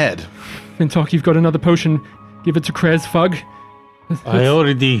hit on the head. Fintok, you've got another potion. Give it to Krez, Fug. I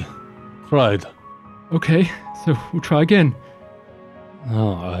already tried. Okay, so we'll try again.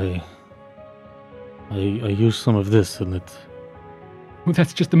 No, I used some of this and it... Well,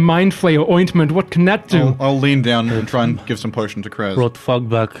 that's just a mind flayer ointment. What can that do? I'll lean down and try and give some potion to Krez. brought Fog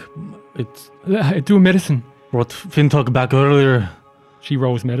back. It Do a medicine. brought Fintok back earlier. She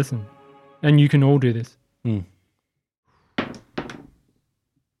rolls medicine. And you can all do this.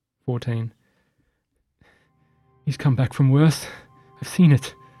 14. He's come back from worse. I've seen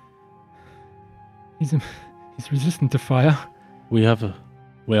it. He's resistant to fire. We have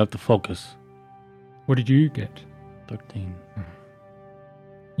to focus. What did you get? 13.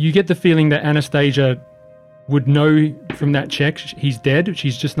 You get the feeling that Anastasia would know from that check he's dead.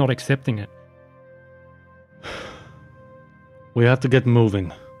 She's just not accepting it. We have to get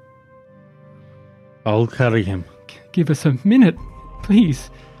moving. I'll carry him. Give us a minute, please.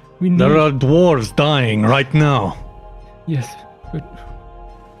 We need... There are dwarves dying right now. Yes, but...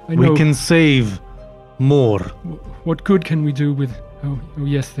 I know. We can save more. What good can we do with... Oh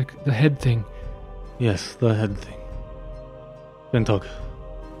yes, the head thing. Yes, the head thing. Fintok.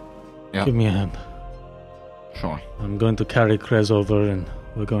 Yeah. Give me a hand. Sure. I'm going to carry Krez over and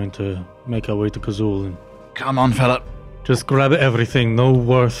we're going to make our way to Kazul and Come on, fella. just grab everything. No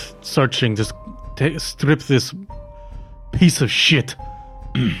worth searching. Just strip this piece of shit.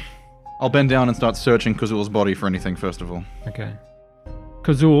 I'll bend down and start searching Kazul's body for anything, first of all. Okay.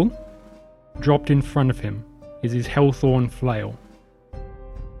 Kazul, dropped in front of him, is his Hellthorn flail.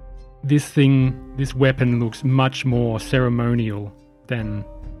 This weapon looks much more ceremonial than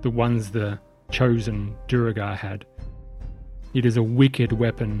the ones the chosen Duragar had. It is a wicked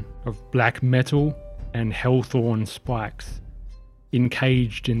weapon of black metal and Hellthorn spikes,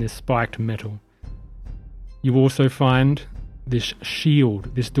 encaged in this spiked metal. You also find this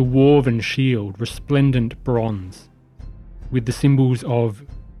shield, this dwarven shield, resplendent bronze, with the symbols of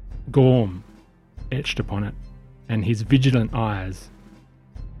Gorm etched upon it, and his vigilant eyes.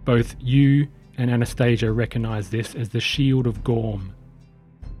 Both you and Anastasia recognize this as the shield of Gorm.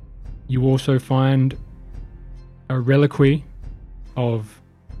 You also find a reliquary of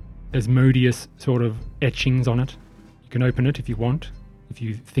Asmodeus sort of etchings on it. You can open it if you want, if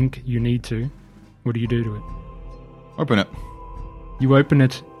you think you need to. What do you do to it? Open it. You open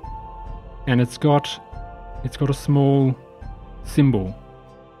it, and it's got a small symbol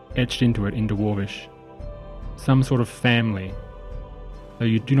etched into it in Dwarvish. Some sort of family, though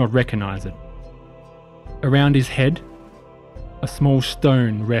you do not recognize it. Around his head, a small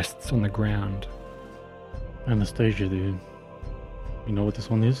stone rests on the ground. Anastasia, do you know what this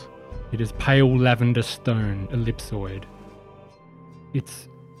one is? It is pale lavender stone, ellipsoid. It's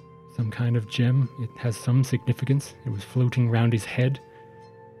some kind of gem. It has some significance. It was floating round his head.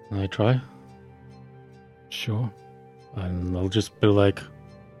 Can I try? Sure. And I'll just be like,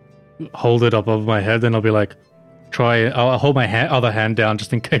 hold it up above my head, and I'll be like, try. I'll hold my other hand down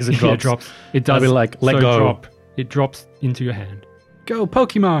just in case it drops. Yeah, it drops. It does. I'll be like, let go. Drop. It drops into your hand. Go,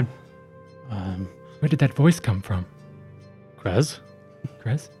 Pokemon! Where did that voice come from? Krez?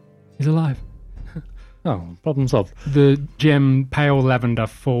 Krez? He's alive. Oh, problem solved. The gem pale lavender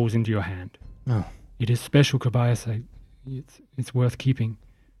falls into your hand. Oh, It is special, Kobayas. It's worth keeping.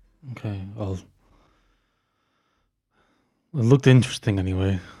 okay. It looked interesting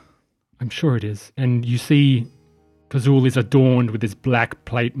anyway. I'm sure it is. And you see Kazul is adorned with this black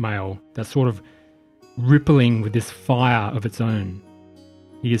plate mail that's sort of rippling with this fire of its own.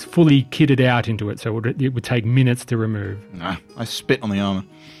 He is fully kitted out into it, so it would take minutes to remove. Nah, I spit on the armor.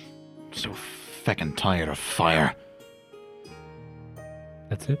 So feckin' tired of fire.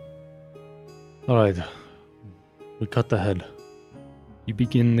 That's it. All right. We cut the head. You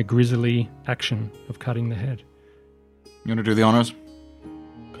begin the grisly action of cutting the head. You wanna do the honors?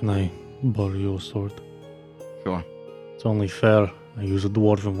 Can I borrow your sword? Sure. It's only fair I use a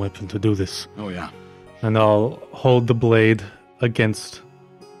dwarven weapon to do this. Oh yeah. And I'll hold the blade against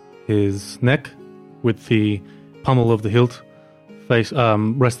his neck with the pommel of the hilt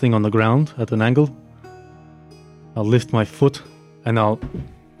resting on the ground at an angle. I'll lift my foot and I'll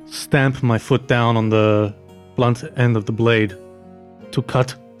stamp my foot down on the blunt end of the blade to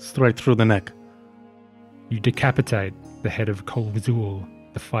cut straight through the neck. You decapitate the head of Kolvizul,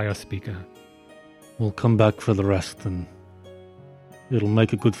 the fire speaker. We'll come back for the rest, and it'll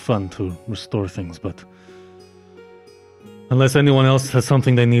make a good fun to restore things, but unless anyone else has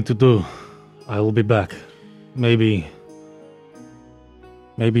something they need to do, I will be back. Maybe...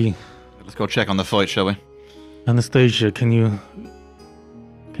 Let's go check on the fight, shall we? Anastasia, can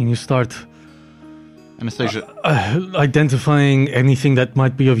you start Anastasia. identifying anything that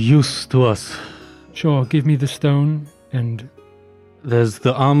might be of use to us? Sure, give me the stone and... There's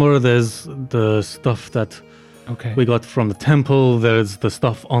the armor, there's the stuff that Okay. we got from the temple, there's the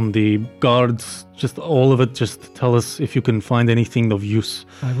stuff on the guards, just all of it. Just tell us if you can find anything of use.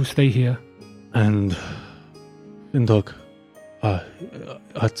 I will stay here. And Indok,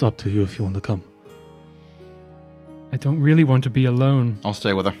 it's up to you if you want to come. I don't really want to be alone. I'll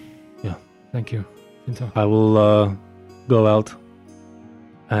stay with her. Thank you. Fintok. I will go out.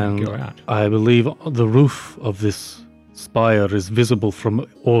 And Go out. I believe the roof of this spire is visible from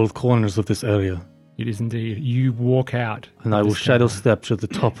all corners of this area. It is indeed. You walk out. And I will shadow step to the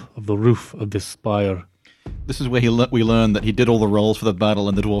top of the roof of this spire. This is where we learn that he did all the rolls for the battle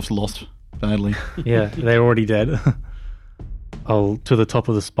and the dwarves lost badly. Yeah, they're already dead. To the top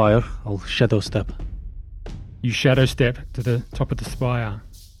of the spire. I'll shadow step. You shadow step to the top of the spire.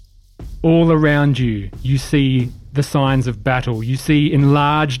 All around you, you see the signs of battle. You see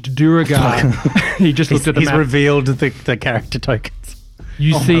enlarged Duragar. He just looked at the He's map. revealed the character tokens.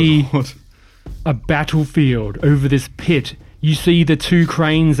 You see Lord. a battlefield over this pit. You see the two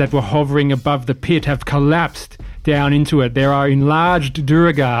cranes that were hovering above the pit have collapsed down into it. There are enlarged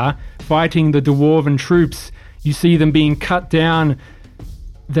Duragar fighting the dwarven troops. You see them being cut down.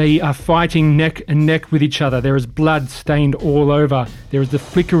 They are fighting neck and neck with each other. There is blood stained all over. There is the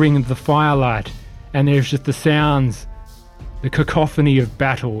flickering of the firelight. And there's just the sounds, the cacophony of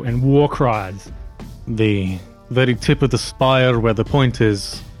battle and war cries. The very tip of the spire where the point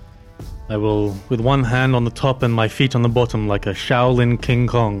is, I will, with one hand on the top and my feet on the bottom like a Shaolin King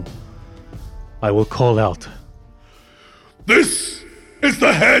Kong, I will call out. This is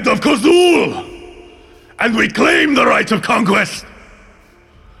the head of Kozul, and we claim the right of conquest.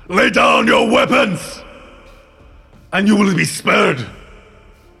 Lay down your weapons, and you will be spared.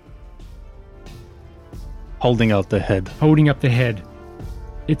 Holding out the head. Holding up the head.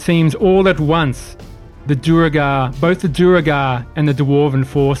 It seems all at once, the Duragar, both the Duragar and the dwarven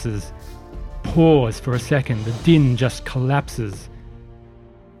forces, pause for a second. The din just collapses.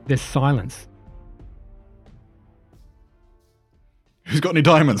 There's silence. Who's got any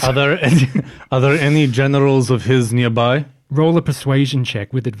diamonds? Are there any generals of his nearby? Roll a persuasion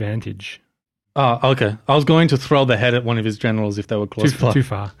check with advantage. Oh, okay. I was going to throw the head at one of his generals if they were close by. Too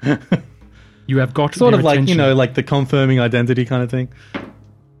far. You have got Sort their of like, attention. like the confirming identity kind of thing.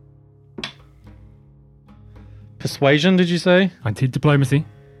 Persuasion, did you say? I did diplomacy.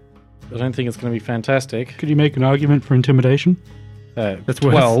 I don't think it's going to be fantastic. Could you make an argument for intimidation? That's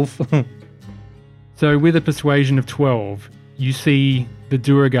worse. 12. So with a persuasion of 12, you see the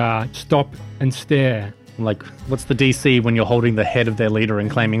Duragar stop and stare. Like, what's the DC when you're holding the head of their leader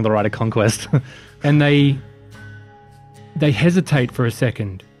and claiming the right of conquest? And they hesitate for a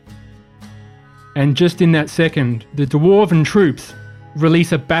second. And just in that second, the dwarven troops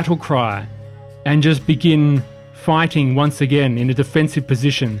release a battle cry and just begin fighting once again in a defensive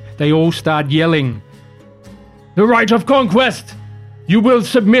position. They all start yelling, "The right of conquest! You will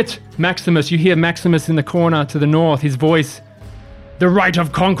submit!" Maximus, you hear Maximus in the corner to the north, his voice. "The right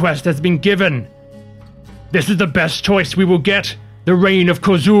of conquest has been given. This is the best choice we will get. The reign of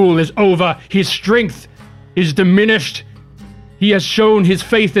Kozul is over. His strength is diminished. He has shown his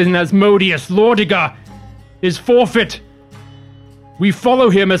faith in Asmodeus. Lordiga is forfeit. We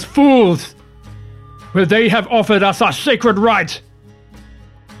follow him as fools, where they have offered us our sacred right.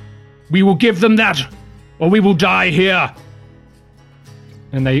 We will give them that, or we will die here."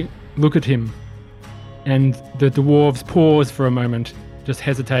 And they look at him, and the dwarves pause for a moment, just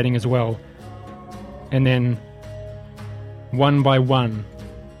hesitating as well. And then, one by one,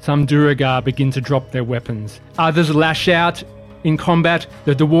 some Duragar begin to drop their weapons. Others lash out in combat.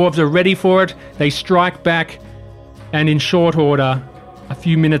 The dwarves are ready for it. They strike back, and in short order, a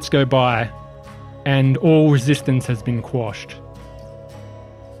few minutes go by, and all resistance has been quashed.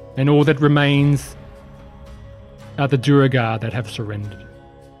 And all that remains are the Duragar that have surrendered.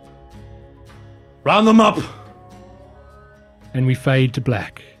 Round them up! And we fade to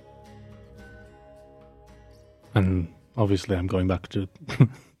black. And obviously I'm going back to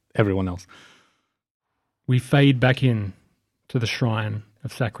everyone else. We fade back in to the shrine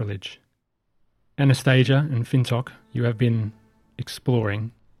of sacrilege. Anastasia and Fintok, you have been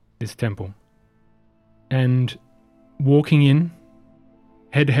exploring this temple. And walking in,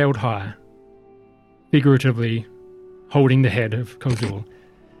 head held high, figuratively holding the head of Kozul,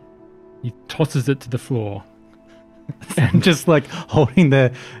 he tosses it to the floor. And just like holding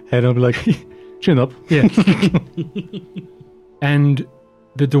their head up, like, chin up. Yeah. And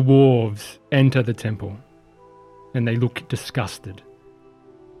the dwarves enter the temple, and they look disgusted.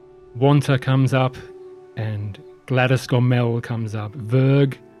 Wanta comes up, and Gladys Gormel comes up.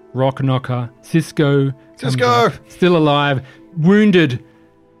 Verg, Rockknocker, Cisco. Still alive, wounded.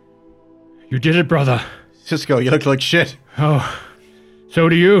 You did it, brother. Cisco, you look like shit. Oh, so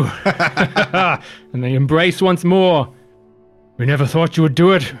do you. And they embrace once more. We never thought you would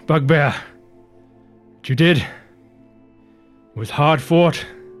do it, Bugbear. But you did. It was hard fought.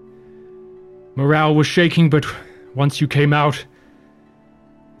 Morale was shaking, but once you came out,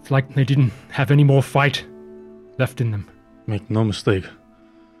 it's like they didn't have any more fight left in them. Make no mistake.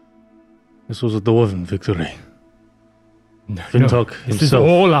 This was a dwarven victory. No, Fintok this is himself.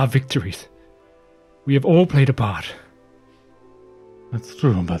 all our victories. We have all played a part. That's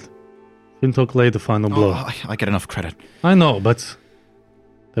true, but Fintok laid the final blow. I get enough credit. I know, but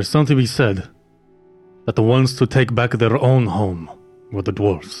there's something to be said that the ones to take back their own home were the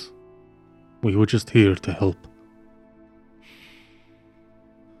dwarves. We were just here to help.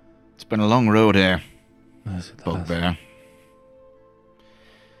 It's been a long road here, Yes, it has. Bugbear.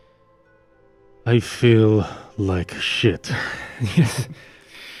 I feel like shit. Yes.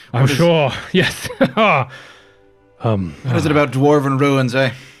 I'm sure. Yes. What is it about dwarven ruins,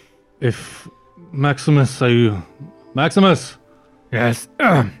 eh? If Maximus, are you... Maximus! Yes.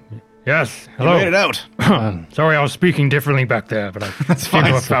 Yes. You Hello. made it out. Sorry, I was speaking differently back there, but I That's seem to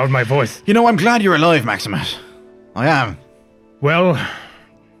fine. have found my voice. You know, I'm glad you're alive, Maximus. I am. Well,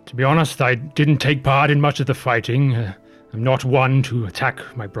 to be honest, I didn't take part in much of the fighting. I'm not one to attack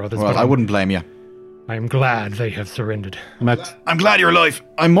my brothers. Well, but I wouldn't blame you. I am glad they have surrendered. Max... I'm glad you're alive.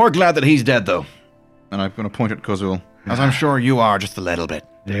 I'm more glad that he's dead, though. And I'm going to point at Kozul, as I'm sure you are just a little bit.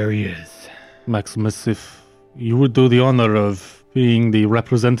 There he is. Maximus, if you would do the honor of being the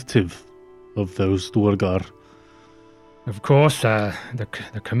representative of those Duergar. Of course, the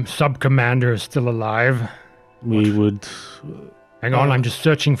sub-commander is still alive. We would Hang on, I'm just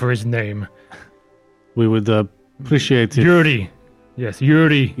searching for his name. appreciate it. Yuri. Yes,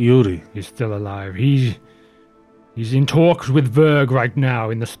 Yuri. Yuri. He's still alive. He's in talks with Verg right now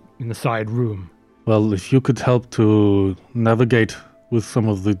in the side room. Well, if you could help to navigate with some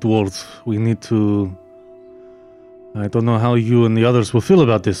of the dwarves, we need to... I don't know how you and the others will feel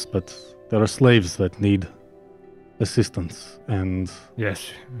about this, but there are slaves that need assistance, and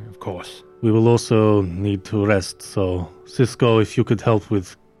Yes, of course. we will also need to rest. So, Cisco, if you could help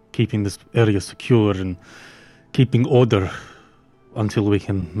with keeping this area secure and keeping order until we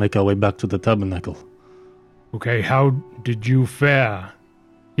can make our way back to the tabernacle. Okay, how did you fare?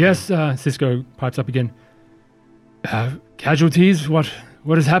 Yes, Cisco pipes up again. Casualties? What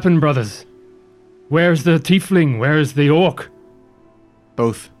has happened, brothers? Where's the tiefling? Where's the orc?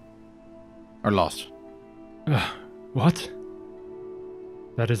 Both are lost. What?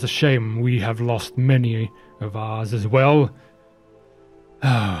 That is a shame. We have lost many of ours as well.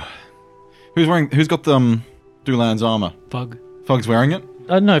 Who's got the Dulan's armor? Fug. Fug's wearing it?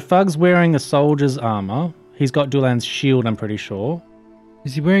 No, Fug's wearing a soldier's armor. He's got Dulan's shield, I'm pretty sure.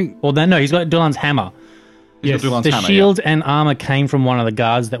 Is he wearing... Or then, no, he's got Dulan's hammer. He's got Dulan's The hammer, shield and armor came from one of the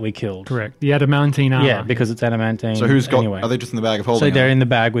guards that we killed. Correct. The adamantine armor. Yeah, because it's adamantine. Yeah. So who's got... Anyway. Are they just in the bag of holding? So they're in the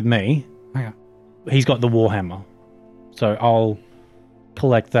bag with me. Okay. He's got the warhammer. So I'll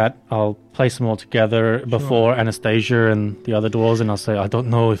collect that. I'll place them all together before Anastasia and the other dwarves, and I'll say, I don't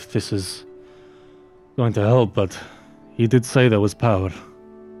know if this is going to help, but he did say there was power.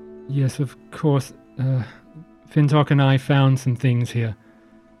 Yes, of course. Fintok and I found some things here.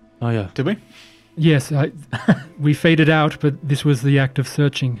 Oh, yeah. Did we? Yes, we faded out, but this was the act of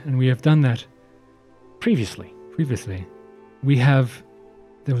searching, and we have done that Previously. previously.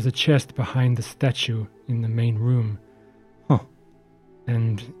 There was a chest behind the statue in the main room. Huh.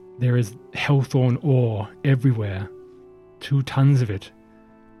 And there is hellthorn ore everywhere. 2 tons of it.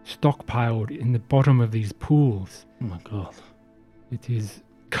 Stockpiled in the bottom of these pools. Oh, my God. It is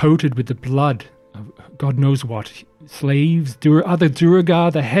coated with the blood of God knows what. Slaves, other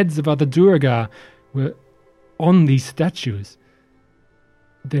Duergar, the heads of other Duergar were on these statues.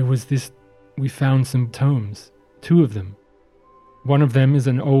 There was this we found some tomes, 2 of them. One of them is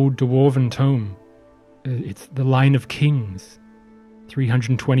an old dwarven tome. It's the Line of Kings,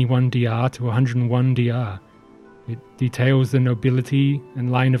 321 DR to 101 DR. It details the nobility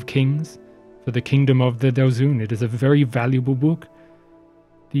and line of kings for the kingdom of the Delzun. It is a very valuable book.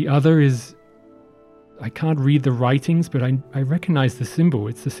 The other is, I can't read the writings, but I recognize the symbol.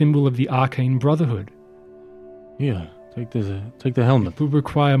 It's the symbol of the Arcane Brotherhood. Yeah, take the helmet. It will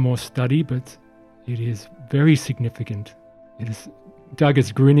require more study, but it is very significant. It is. Doug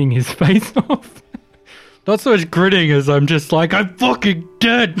is grinning his face off. Not so much grinning as I'm just like, I'm fucking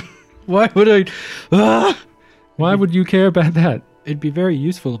dead. Why would I? Why would you care about that? It'd be very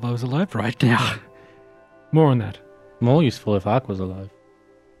useful if I was alive right now. More on that. More useful if Ark was alive.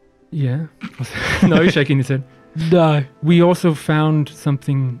 Yeah. No, he's shaking his head. No. We also found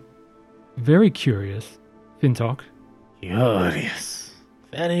something very curious, Fintok. Curious.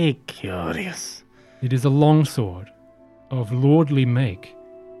 Very curious. It is a longsword of lordly make.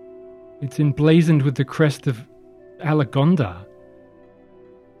 It's emblazoned with the crest of Alagonda.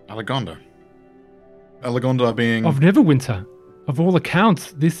 Alagonda. Alagonda being... Of Neverwinter. Of all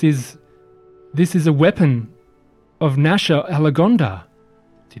accounts, this is a weapon of Nasha Alagonda.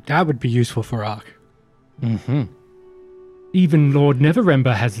 See, that would be useful for Ark. Mm-hmm. Even Lord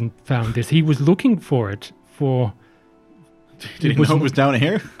Neverember hasn't found this. He was looking for it for... Did he know it was down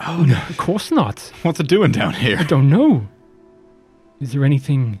here? Oh, no, of course not. What's it doing down here? I don't know. Is there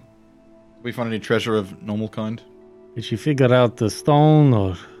anything... Did we find any treasure of normal kind? Did she figure out the stone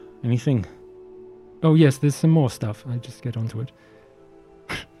or anything? Oh, yes, there's some more stuff. I just get onto it.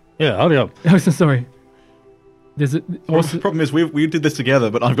 Yeah, hurry up. Oh, so sorry. There's Also, the problem is we did this together,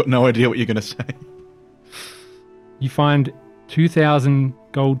 but I've got no idea what you're going to say. You find 2,000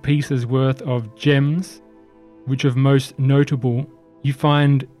 gold pieces worth of gems, which of most notable, you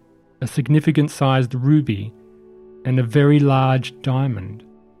find a significant sized ruby and a very large diamond,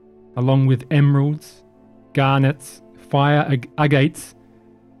 along with emeralds, garnets, fire agates,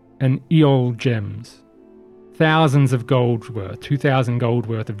 and eol gems. Thousands of gold worth, 2,000 gold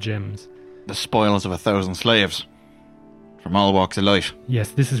worth of gems. The spoils of 1,000 slaves from all walks of life.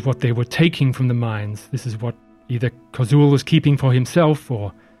 Yes, this is what they were taking from the mines. This is what either Kozul was keeping for himself,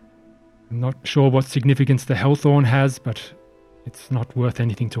 or I'm not sure what significance the Hellthorn has, but it's not worth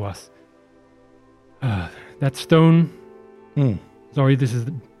anything to us. That stone... Sorry, this is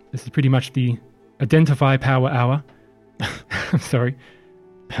pretty much the Identify Power Hour. I'm sorry.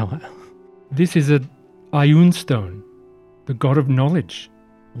 Power. This is a Ioun stone, the god of knowledge.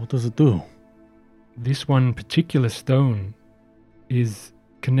 What does it do? This one particular stone is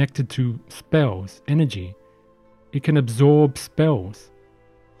connected to spells, energy. It can absorb spells,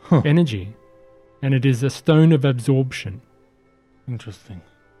 energy, and it is a stone of absorption. Interesting.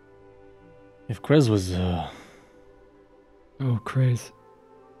 If Krez was... Oh, Krez.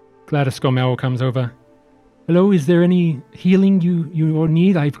 Gladys Gomel comes over. Hello, is there any healing you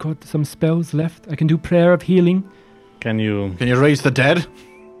need? I've got some spells left. I can do prayer of healing. Can you raise the dead?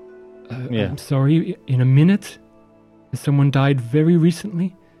 Yeah. I'm sorry, in a minute? Has someone died very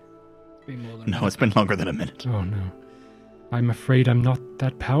recently? No, it's been longer than a minute. Oh, no. I'm afraid I'm not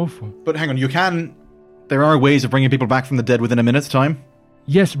that powerful. But hang on, there are ways of bringing people back from the dead within a minute's time?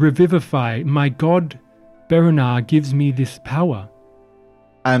 Yes, revivify. My god, Berenar, gives me this power.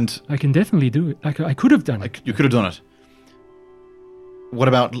 And... I can definitely do it. I could have done it. You could have done it. What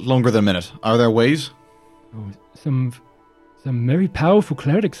about longer than a minute? Are there ways? Oh, some very powerful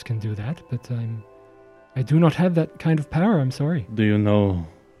clerics can do that, but I do not have that kind of power, I'm sorry. Do you know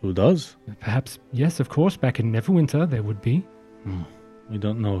who does? Perhaps, yes, of course, back in Neverwinter there would be. We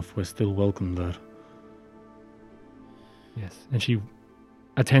don't know if we're still welcome there. Yes, and she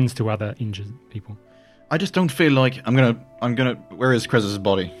attends to other injured people. I just don't feel like I'm gonna where is Krez's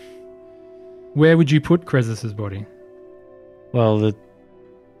body? Where would you put Krez's body? Well,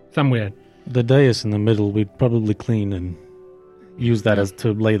 somewhere. The dais in the middle we'd probably clean and use that as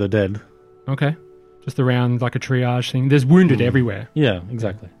to lay the dead. Okay. Just around like a triage thing. There's wounded everywhere. Yeah,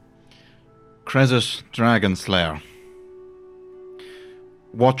 exactly. Krez's Dragon Slayer.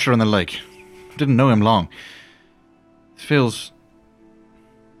 Watcher in the Lake. Didn't know him long. Doesn't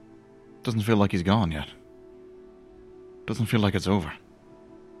feel like he's gone yet. Doesn't feel like it's over.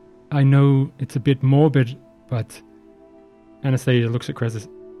 I know it's a bit morbid, but Anastasia looks at Krez's.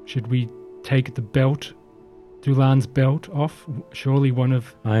 Should we take the belt, Dulan's belt, off? Surely one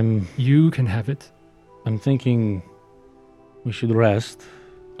of you can have it. I'm thinking we should rest.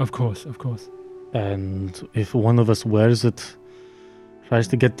 Of course, of course. And if one of us wears it, tries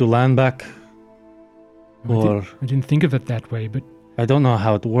to get Dulan back, I didn't think of it that way, but I don't know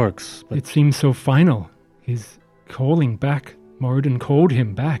how it works, but It seems so final. He's calling back. Moradin called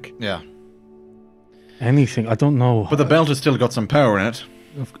him back. Yeah. anything, I don't know. But the belt has still got some power in it.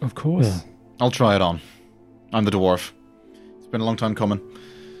 Of course. Yeah. I'll try it on. I'm the dwarf. It's been a long time coming.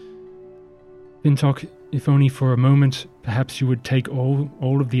 Fintok, if only for a moment, perhaps you would take all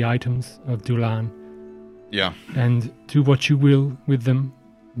of the items of Dulan Yeah. and do what you will with them.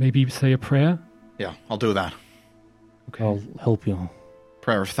 Maybe say a prayer? Yeah, I'll do that. Okay. I'll help you.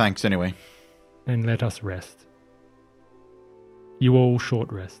 Prayer of thanks, anyway. And let us rest. You all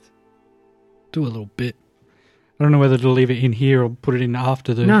short rest. Do a little bit. I don't know whether to leave it in here or put it in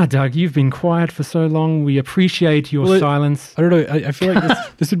after the... Nah, Doug, you've been quiet for so long. We appreciate your Well, silence. I don't know. I feel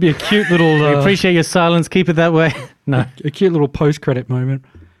like this would be a cute little... We appreciate your silence. Keep it that way. No. a cute little post-credit moment.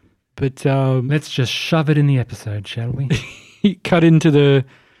 But Let's just shove it in the episode, shall we? he cut into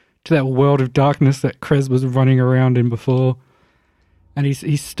that world of darkness that Krez was running around in before. And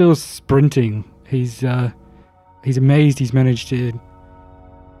he's still sprinting. He's amazed he's managed to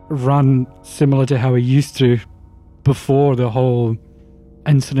run similar to how he used to before the whole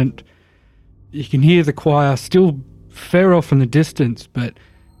incident. You can hear the choir still fair off in the distance, but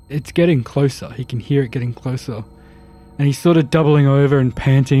it's getting closer. He can hear it getting closer. And he's sort of doubling over and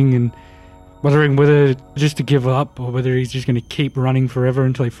panting and wondering whether just to give up or whether he's just going to keep running forever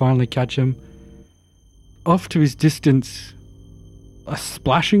until they finally catch him. Off to his distance, a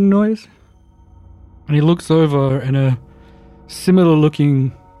splashing noise. And he looks over and a similar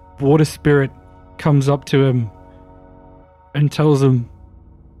looking water spirit comes up to him and tells him,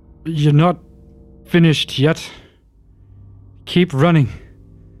 "You're not finished yet. Keep running.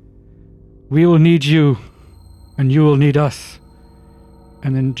 We will need you, and you will need us."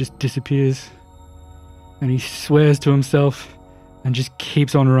 And then just disappears. And he swears to himself and just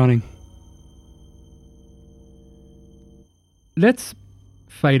keeps on running. Let's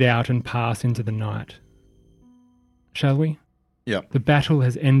fade out and pass into the night. Shall we? Yeah. The battle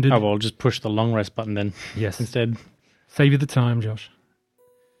has ended. Oh, well, just push the long rest button then Yes. instead. Save you the time, Josh.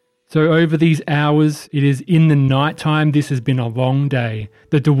 So over these hours, it is in the night time. This has been a long day.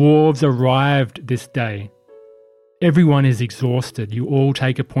 The dwarves arrived this day. Everyone is exhausted. You all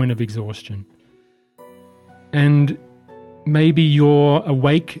take a point of exhaustion. And maybe you're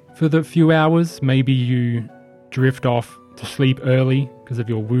awake for the few hours. Maybe you drift off to sleep early because of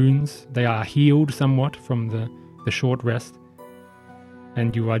your wounds. They are healed somewhat from the short rest.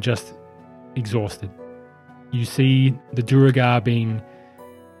 And you are just exhausted. You see the Duragar being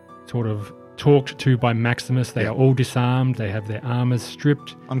sort of talked to by Maximus. They are all disarmed. They have their armors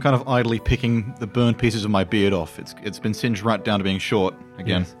stripped. I'm kind of idly picking the burned pieces of my beard off. It's been singed right down to being short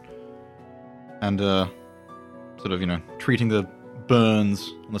again. Yes. And sort of, treating the burns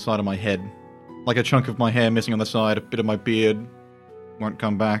on the side of my head. Like a chunk of my hair missing on the side, a bit of my beard won't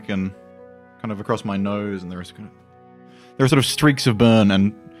come back, and kind of across my nose, and there are sort of streaks of burn,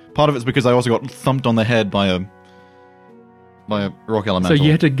 and part of it's because I also got thumped on the head by a rock elemental. So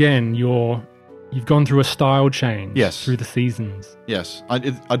yet again, you've gone through a style change. Yes. Through the seasons. Yes, I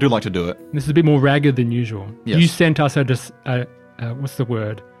do like to do it. This is a bit more ragged than usual. Yes. You sent us what's the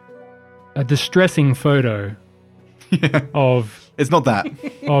word? A distressing photo of It's not that.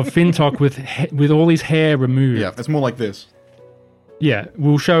 of Fintok with all his hair removed. Yeah, it's more like this. Yeah,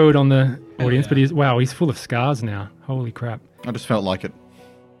 we'll show it on the audience, but he's full of scars now. Holy crap. I just felt like it.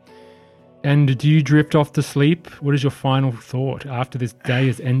 And do you drift off to sleep? What is your final thought after this day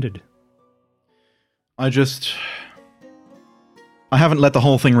has ended? I haven't let the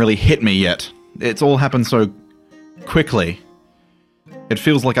whole thing really hit me yet. It's all happened so quickly. It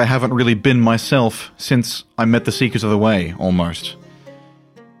feels like I haven't really been myself since I met the Seekers of the Way, almost.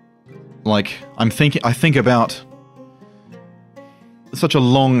 Like, I think about such a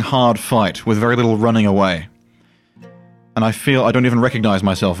long, hard fight with very little running away. And I feel I don't even recognize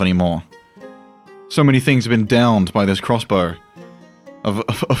myself anymore. So many things have been downed by this crossbow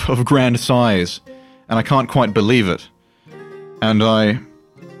of grand size, and I can't quite believe it. And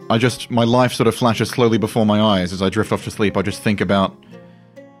my life sort of flashes slowly before my eyes as I drift off to sleep. I just think about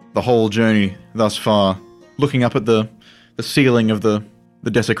the whole journey thus far, looking up at the ceiling of the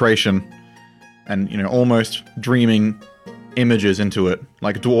desecration, and almost dreaming images into it,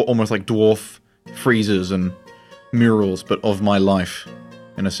 like almost like dwarf friezes and murals, but of my life,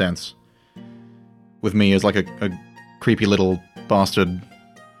 in a sense. With me as like a creepy little bastard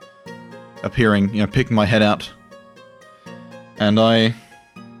appearing, picking my head out. And I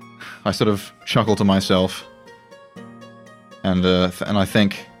sort of chuckle to myself, and I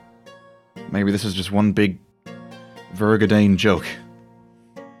think maybe this is just one big Vergadane joke.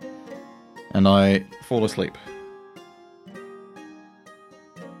 And I fall asleep.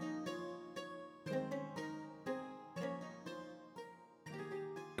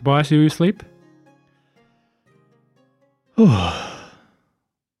 Goodbye, so you sleep?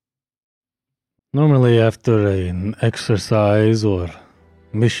 Normally, after an exercise or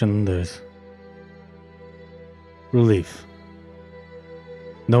mission, there's relief.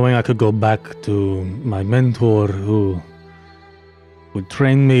 Knowing I could go back to my mentor who would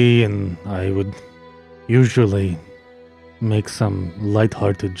train me, and I would usually make some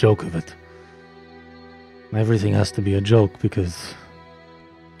lighthearted joke of it. Everything has to be a joke because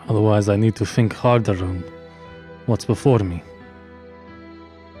otherwise I need to think harder on what's before me.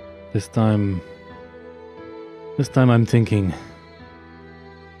 This time I'm thinking,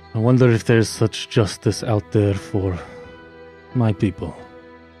 I wonder if there's such justice out there for my people,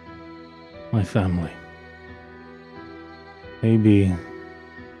 my family. Maybe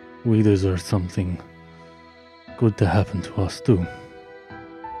we deserve something good to happen to us too.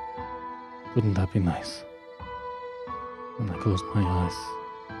 Wouldn't that be nice? And I close my eyes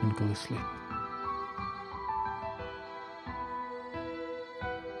and go to sleep.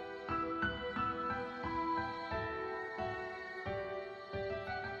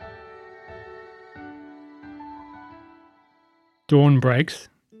 Dawn breaks,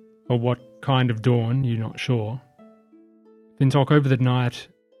 or what kind of dawn, you're not sure. Fintok, over the night,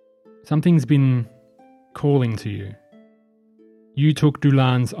 something's been calling to you. You took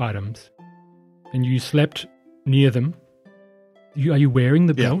Dulan's items, and you slept near them. Are you wearing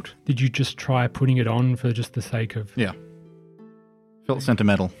the belt? Did you just try putting it on for just the sake of... Yeah. Felt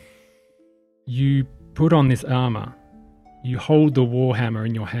sentimental. You put on this armor. You hold the warhammer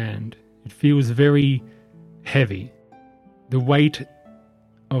in your hand. It feels very heavy. The weight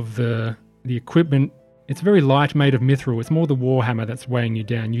of the equipment, it's very light, made of mithril. It's more the warhammer that's weighing you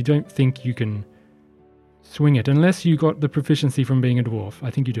down. You don't think you can swing it, unless you got the proficiency from being a dwarf.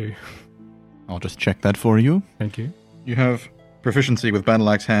 I think you do. I'll just check that for you. Thank you. You have proficiency with battle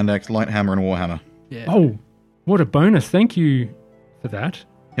axe, hand axe, light hammer, and warhammer. Yeah. Oh, what a bonus. Thank you for that.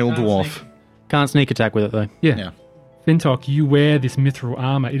 Hill dwarf. Can't sneak attack with it, though. Yeah. Fintok, you wear this mithril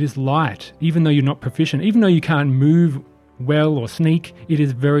armor. It is light, even though you're not proficient. Even though you can't move well or sneak, it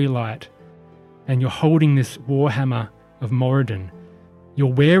is very light. And you're holding this warhammer of Moradin.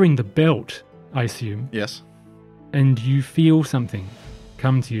 You're wearing the belt, I assume. Yes. And you feel something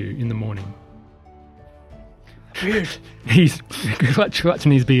come to you in the morning. Weird. He's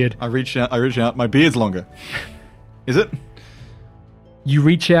clutching his beard. I reach out. My beard's longer. Is it? You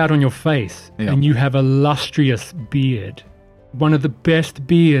reach out on your face, and you have a lustrous beard. One of the best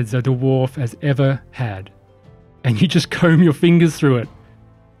beards a dwarf has ever had. And you just comb your fingers through it.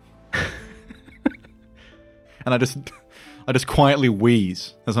 And I just quietly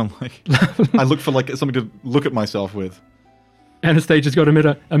wheeze as I'm like, I look for like something to look at myself with. Anastasia's got a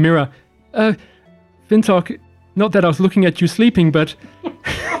mirror. Fintok, not that I was looking at you sleeping, but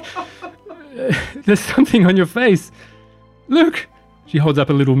there's something on your face. Look. She holds up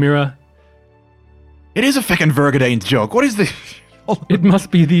a little mirror. It is a feckin' Vergadane's joke. What is this? It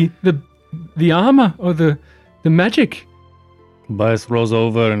must be the armor or the magic. Bias rolls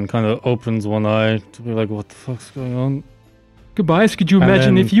over and kind of opens one eye to be like, what the fuck's going on? Goodbye, could you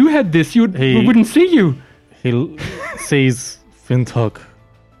imagine if you had this, we wouldn't see you. He sees Fintok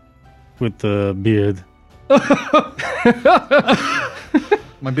with the beard.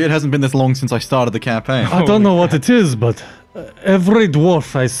 My beard hasn't been this long since I started the campaign. I don't know what it is, but every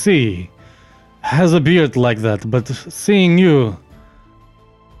dwarf I see has a beard like that. But seeing you,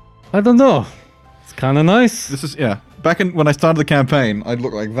 I don't know. It's kind of nice. This is, back when I started the campaign, I'd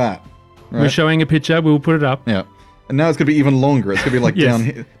look like that. Right? We're showing a picture, we'll put it up. Yeah. And now it's going to be even longer. It's going to be like down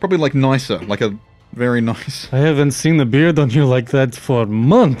here. Probably like nicer, like a very nice. I haven't seen the beard on you like that for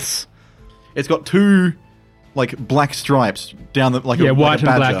months. It's got two like black stripes down the like white a and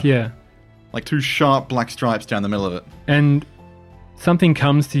badger. black, yeah. Like two sharp black stripes down the middle of it. And something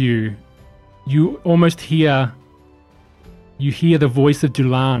comes to you. You almost hear the voice of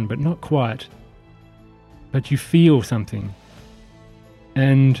Dulan, but not quite. But you feel something.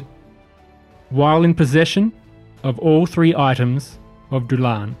 And while in possession of all three items of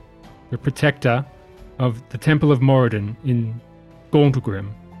Dulan, the protector of the Temple of Moradin in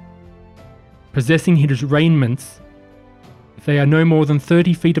Gauntlgrym, possessing his raiments, if they are no more than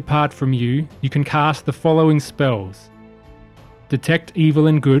 30 feet apart from you, you can cast the following spells: Detect Evil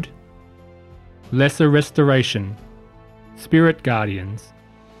and Good, Lesser Restoration, Spirit Guardians.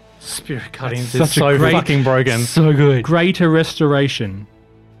 Spirit Guardians That's is so great, fucking broken. So good. Greater Restoration,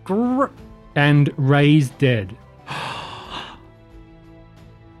 and Raise Dead.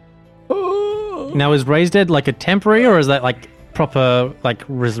 Now, is Raised Dead like a temporary, or is that like proper like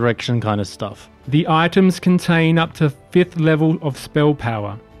resurrection kind of stuff? The items contain up to 5th level of spell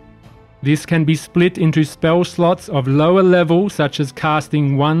power. This can be split into spell slots of lower level, such as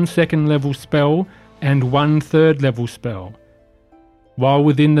casting 1 second level spell and 1 third level spell. While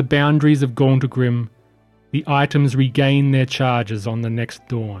within the boundaries of Gauntlgrym, the items regain their charges on the next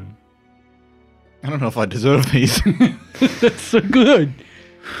dawn. I don't know if I deserve these. That's so good.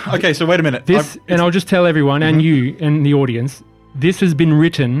 Okay, so wait a minute. And I'll just tell everyone and you and the audience, this has been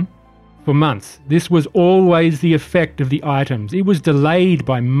written for months. This was always the effect of the items. It was delayed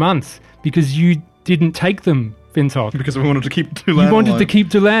by months because you didn't take them, Fintok. Because we wanted to keep Dulan You wanted alive. to keep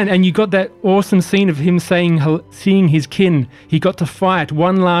Dulan, and you got that awesome scene of him seeing his kin. He got to fight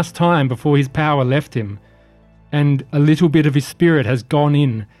one last time before his power left him. And a little bit of his spirit has gone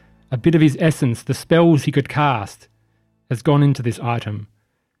in. A bit of his essence, the spells he could cast, has gone into this item.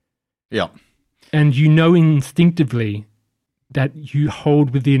 Yeah. And you know instinctively that you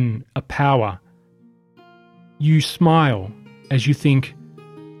hold within a power. You smile as you think,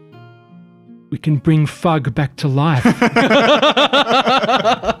 we can bring Fug back to life.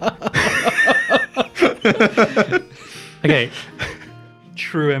 Okay,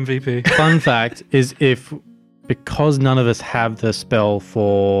 True MVP. fun fact is because none of us have the spell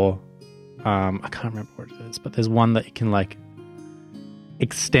for, I can't remember what it is, but there's one that you can like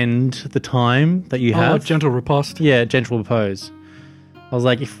extend the time that you have. Gentle riposte. Yeah, gentle repose. I was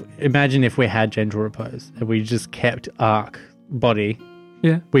like, imagine if we had gentle repose and we just kept Ark body.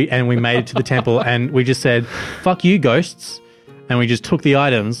 Yeah. We made it to the temple and we just said, "Fuck you, ghosts," and we just took the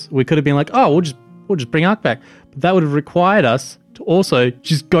items. We could have been like, "Oh, we'll just bring Ark back," but that would have required us to also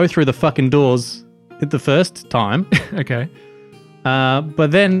just go through the fucking doors the first time. Okay.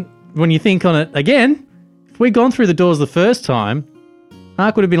 But then when you think on it again, if we'd gone through the doors the first time,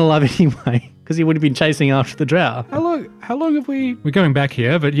 Ark would have been alive anyway because he would have been chasing after the drow. How long have we? We're going back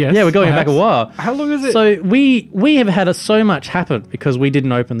here, but yes. Yeah, we're going back a perhaps. while. How long is it? So we have had so much happen because we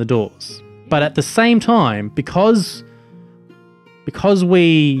didn't open the doors. But at the same time, because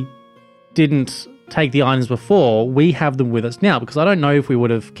we didn't take the items before, we have them with us now. Because I don't know if we would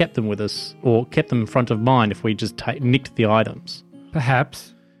have kept them with us or kept them front of mind if we just nicked the items.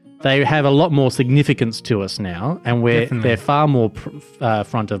 Perhaps. They have a lot more significance to us now, and Definitely. they're far more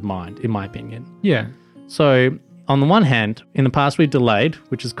front of mind, in my opinion. Yeah. So, on the one hand, in the past we've delayed,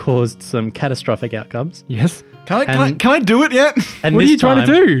 which has caused some catastrophic outcomes. Yes. Can I do it yet? And What are this you trying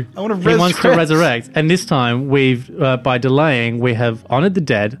to time, do? I want to He wants to resurrect. And this time, we've by delaying, we have honoured the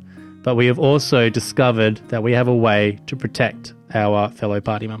dead, but we have also discovered that we have a way to protect our fellow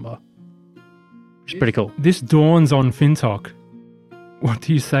party member. Which is pretty cool. This dawns on Fintok. What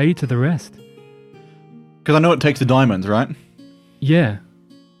do you say to the rest? Because I know it takes the diamonds, right? Yeah.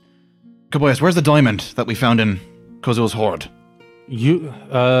 Kobayas, where's the diamond that we found in Kozul's hoard? You,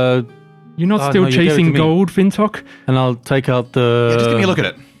 You're not Oh, still no, you gave it to chasing me. gold, Fintok? and I'll take out the. Yeah, just give me a look at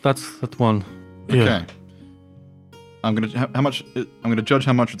it. That's one. Yeah. Okay. I'm gonna judge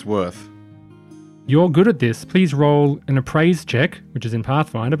how much it's worth. You're good at this. Please roll an appraise check, which is in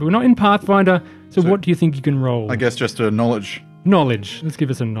Pathfinder, but we're not in Pathfinder, so what do you think you can roll? I guess just a knowledge. Knowledge. Let's give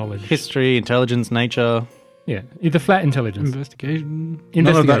us a knowledge. History, intelligence, nature. Yeah, either flat intelligence. Investigation.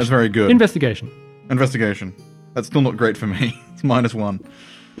 None of that is very good. Investigation. Investigation. That's still not great for me. It's -1.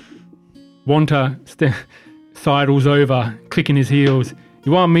 Wanta sidles over, clicking his heels.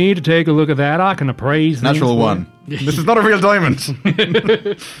 You want me to take a look at that? I can appraise. things Natural for 1. This is not a real diamond.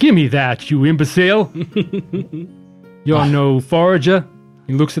 you. Give me that, you imbecile. You're no forager.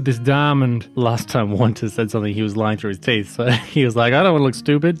 He looks at this diamond. Last time Wanta said something, he was lying through his teeth, so he was like, I don't want to look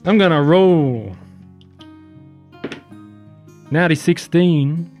stupid. I'm gonna roll. Natty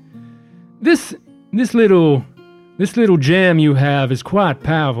 16. This little gem you have is quite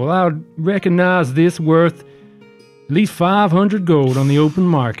powerful. I would recognize this worth at least 500 gold on the open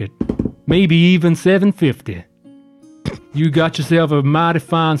market, maybe even 750. You got yourself a mighty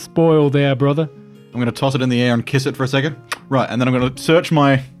fine spoil there, brother. I'm going to toss it in the air and kiss it for a second. Right, and then I'm going to search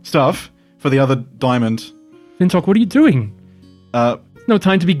my stuff for the other diamond. Fintok, what are you doing? No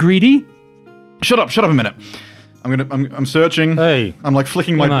time to be greedy. Shut up a minute. I'm searching. Hey. I'm like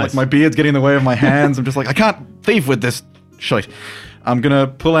flicking Nice. my beard's getting in the way of my hands. I'm just like, I can't thief with this shite. I'm going to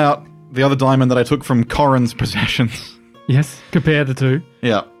pull out the other diamond that I took from Corrin's possessions. Yes, compare the two.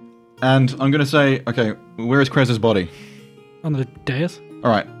 Yeah. And I'm going to say, okay, where is Krez's body? On the dais?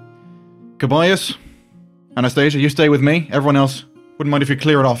 All right. Kobayas, Anastasia, you stay with me. Everyone else, wouldn't mind if you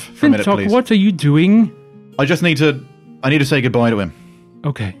clear it off for a minute, Fintok, please. what are you doing? I need to say goodbye to him.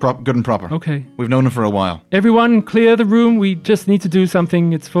 Okay. Good and proper. Okay. We've known him for a while. Everyone clear the room. We just need to do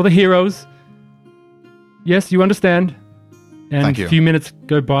something. It's for the heroes. Yes, you understand. And Thank you. a few minutes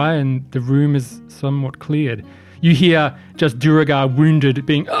go by and the room is somewhat cleared. You hear just Duragar wounded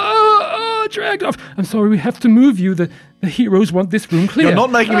being, dragged off. I'm sorry, we have to move you. The heroes want this room clear. You're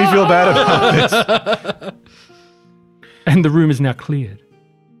not making me feel bad about this. And the room is now cleared.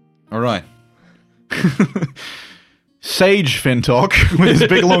 All right. Sage Fintok with his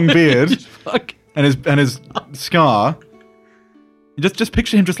big long beard and his scar. Just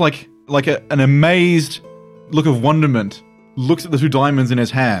picture him just like an amazed look of wonderment. Looks at the 2 diamonds in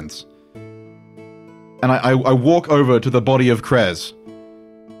his hands. And I walk over to the body of Krez.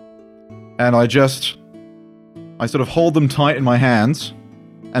 And I sort of hold them tight in my hands.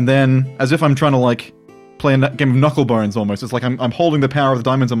 And then, as if I'm trying to like play a game of knucklebones almost. It's like I'm holding the power of the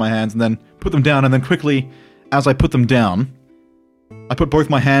diamonds in my hands and then put them down. And then quickly, as I put them down, I put both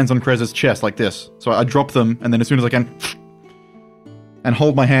my hands on Krez's chest like this. So I drop them, and then as soon as I can, and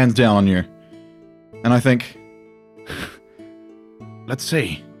hold my hands down on you. And I think, let's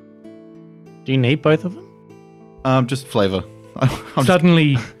see. Do you need both of them? Just flavor.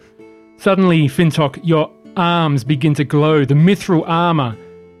 Suddenly, Fintok, your arms begin to glow. The mithril armor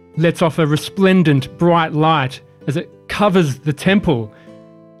lets off a resplendent, bright light as it covers the temple.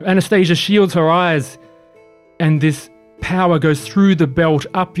 Anastasia shields her eyes, and this power goes through the belt,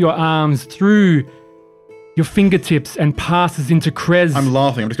 up your arms, through your fingertips, and passes into Krez. I'm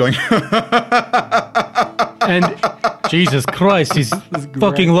laughing. I'm just going. And Jesus Christ, he's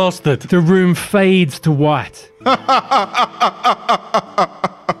fucking lost it. the room fades to white.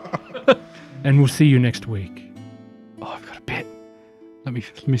 And we'll see you next week. Oh, I've got a bit. Let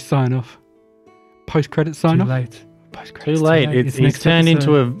me sign off. Post-credit sign Too off. late. Too late. It's He's next turned episode.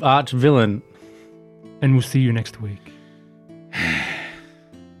 into an arch villain. And we'll see you next week.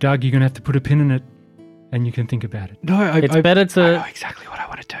 Doug, you're going to have to put a pin in it, and you can think about it. No, It's better I to... know exactly what I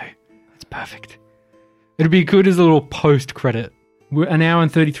want to do. It's perfect. It'd be good as a little post-credit. We're an hour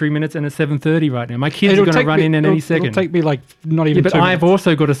and 33 minutes, and it's 7:30 right now. My kids are going to run in any second. It'll take me like not even Yeah, but 2 I've minutes.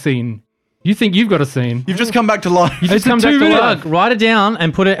 also got a scene. You think you've got a scene? You've just come back to life. You just It's a come back 2 to minute- life. Doug, write it down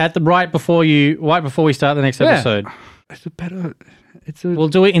and put it at the right before we start the next Yeah. episode. It's a better... It's a... We'll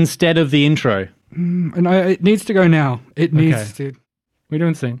do it instead of the intro. and it needs to go now. It needs to... We're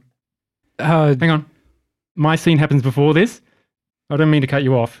doing scene. Uh, Hang on. My scene happens before this. I don't mean to cut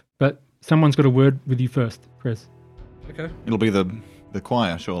you off, but someone's got a word with you first, Chris. It'll be the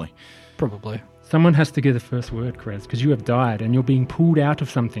choir, surely. probably. Someone has to get the first word, Chris, because you have died and you're being pulled out of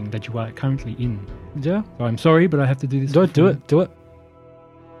something that you are currently in. Yeah. So I'm sorry, but I have to do this. Do it. Do it.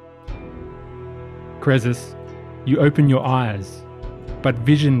 Krezus, you open your eyes, but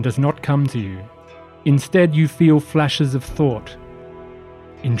vision does not come to you. Instead, you feel flashes of thought.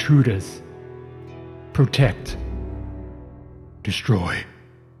 Intruders. Protect. Destroy.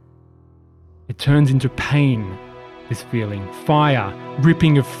 It turns into pain, this feeling. Fire,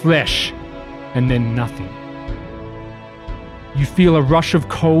 ripping of flesh, and then nothing. You feel a rush of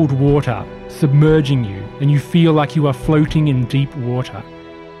cold water submerging you, and you feel like you are floating in deep water,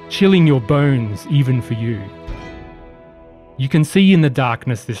 chilling your bones even for you. You can see in the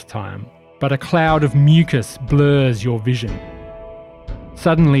darkness this time, but a cloud of mucus blurs your vision.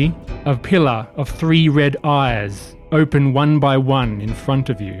 Suddenly, a pillar of 3 red eyes open one by one in front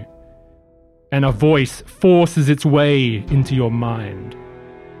of you, and a voice forces its way into your mind.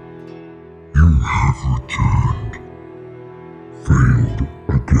 You have returned. Failed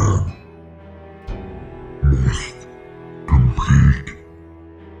again. Must complete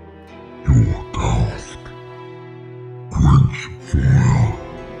your task. Quench fire.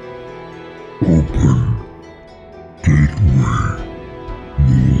 Open gateway.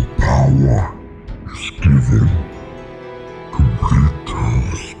 More power is given. Complete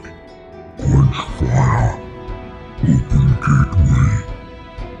task. Quench fire. Open gateway.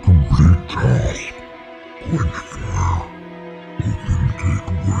 Complete task. Quench fire. Open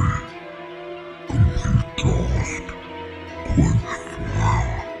gateway. Complete task. Quench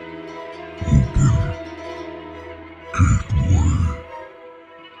fire. Open gateway.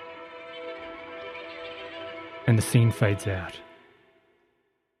 And the scene fades out.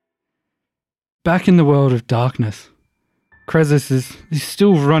 Back in the world of darkness, Krezus is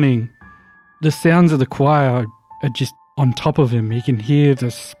still running. The sounds of the choir are just on top of him. He can hear the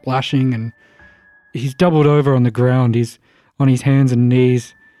splashing, and he's doubled over on the ground. He's on his hands and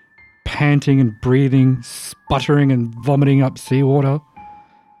knees, panting and breathing, sputtering and vomiting up seawater.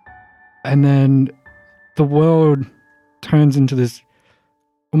 And then the world turns into this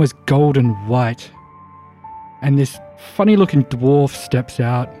almost golden white. And this funny-looking dwarf steps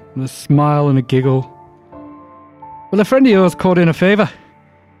out with a smile and a giggle. Well, a friend of yours called in a favour.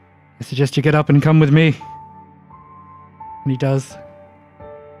 I suggest you get up and come with me. And he does.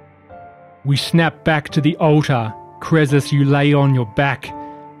 We snap back to the altar. Krezus, you lay on your back,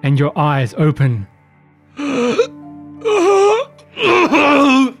 and your eyes open.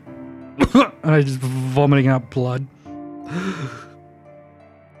 And I just vomiting out blood.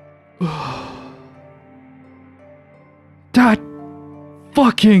 That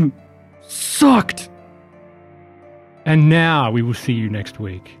fucking sucked. And now we will see you next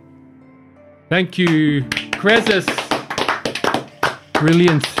week. Thank you, Krezus.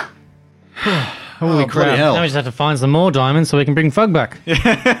 Brilliant. Holy crap. bloody hell. Now we just have to find some more diamonds so we can bring Fug back.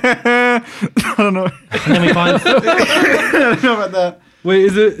 I don't know. And then we find I don't know about that. Wait,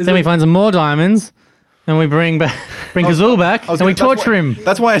 is it? we find some more diamonds and we bring Kazul back and we torture him.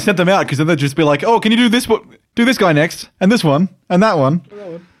 That's why I sent them out, because then they'd just be like, oh, can you do this? Do this guy next, and this one, and that one.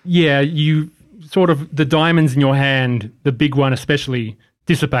 Yeah, you sort of, the diamonds in your hand, the big one especially,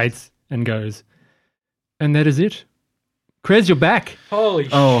 dissipates and goes. And that is it. Krez, you're back. Holy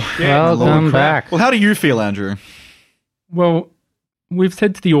Oh, Welcome back. Well, how do you feel, Andrew? Well, we've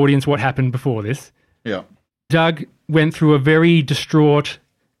said to the audience what happened before this. Yeah. Doug went through a very distraught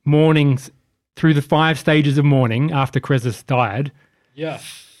morning, through the 5 stages of mourning after Krezus died. Yeah.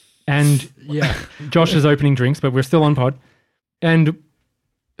 And Yeah. Josh is opening drinks, but we're still on pod. And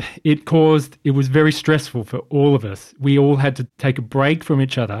it was very stressful for all of us. We all had to take a break from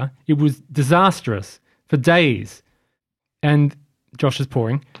each other. It was disastrous for days. And Josh is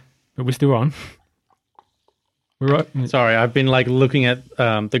pouring, but we're still on. We're right. Sorry, I've been like looking at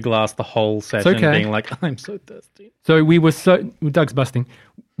the glass the whole session, okay. being like, I'm so thirsty. So Doug's busting.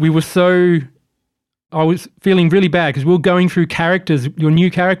 I was feeling really bad because we were going through characters, your new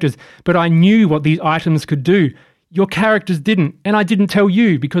characters, but I knew what these items could do. Your characters didn't, and I didn't tell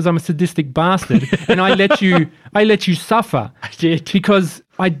you because I'm a sadistic bastard, and I let you suffer. I did. Because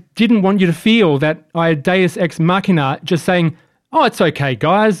I didn't want you to feel that I had Deus Ex Machina just saying, oh, it's okay,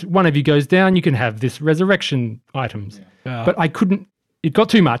 guys. One of you goes down, you can have this resurrection items. Yeah. But I couldn't, it got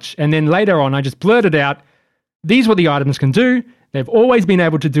too much. And then later on, I just blurted out, these what the items can do. They've always been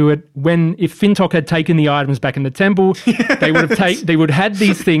able to do it. If Fintok had taken the items back in the temple, they would have had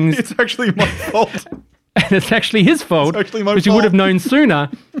these things. It's actually my fault. And it's actually his fault. It's actually my because you would have fault. known sooner.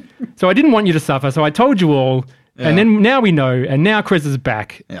 So I didn't want you to suffer. So I told you all. Yeah. And then now we know. And now Chris is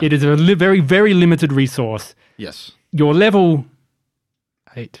back. Yeah. It is a very, very limited resource. Yes. You're level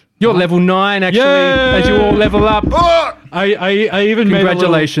 8. You're level 9, actually, Yay! as you all level up. I even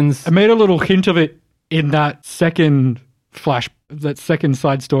Congratulations. made a little hint of it in that second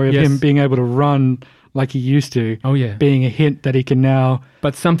side story of Yes. him being able to run like he used to. Oh, yeah. Being a hint that he can now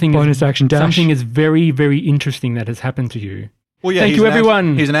But something bonus action dash. Something is very, very interesting that has happened to you. Well, yeah, Thank you,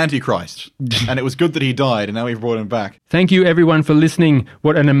 everyone. He's an antichrist, and it was good that he died, and now we've brought him back. Thank you, everyone, for listening.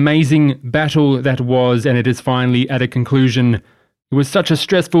 What an amazing battle that was, and it is finally at a conclusion. It was such a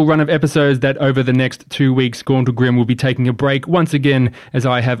stressful run of episodes that over the next 2 weeks, Gauntlgrym will be taking a break once again, as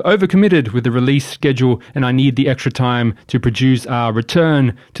I have overcommitted with the release schedule, and I need the extra time to produce our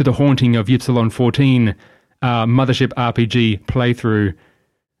return to the haunting of Ypsilon 14, our Mothership RPG playthrough,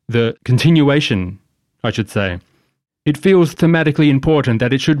 the continuation, I should say. It feels thematically important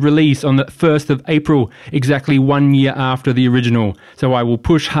that it should release on the 1st of April, exactly 1 year after the original, so I will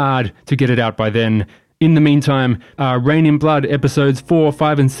push hard to get it out by then. In the meantime, Rain in Blood episodes 4,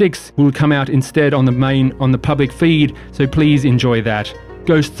 5 and 6 will come out instead on the public feed, so please enjoy that.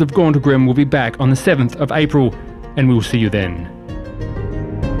 Ghosts of Gauntlgrym will be back on the 7th of April, and we'll see you then.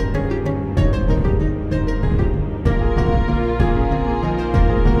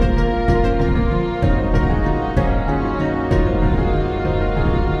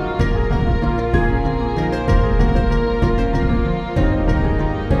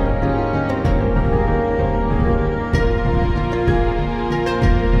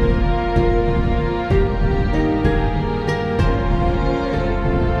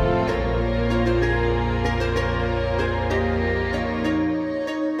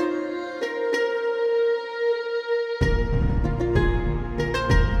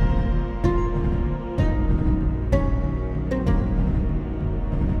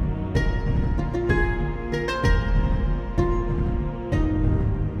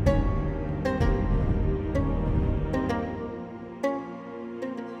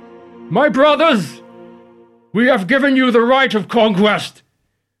 My brothers, we have given you the right of conquest.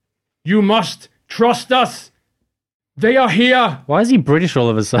 You must trust us. They are here. Why is he British all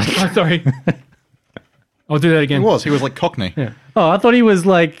of a sudden? Oh, sorry. I'll do that He again. was like Cockney. Yeah. Oh, I thought he was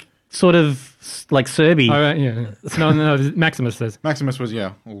like sort of like Serby. All right, yeah. No, Maximus says. Maximus was,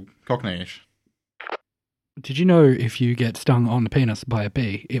 all Cockney-ish. Did you know if you get stung on the penis by a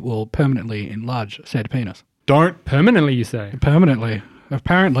bee, it will permanently enlarge said penis? Don't. Permanently, you say? Permanently.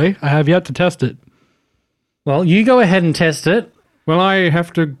 Apparently. I have yet to test it. Well, you go ahead and test it, Well, I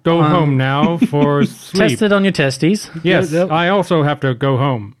have to go home now for sleep. Test it on your testes. Yes, Yep. I also have to go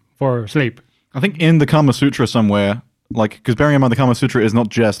home for sleep. I think in the Kama Sutra somewhere, like, because bearing in mind the Kama Sutra is not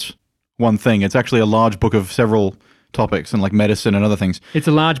just one thing, it's actually a large book of several topics and like medicine and other things. It's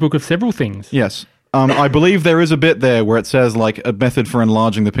a large book of several things. Yes. I believe there is a bit there where it says like a method for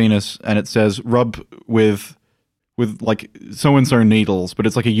enlarging the penis, and it says rub with like so and so needles, but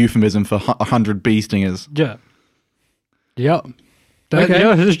it's like a euphemism for 100 bee stingers. Yeah. Yep. That, Okay.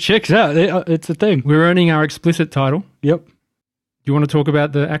 Yeah, this checks out. It's a thing. We're earning our explicit title. Yep. Do you want to talk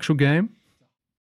about the actual game?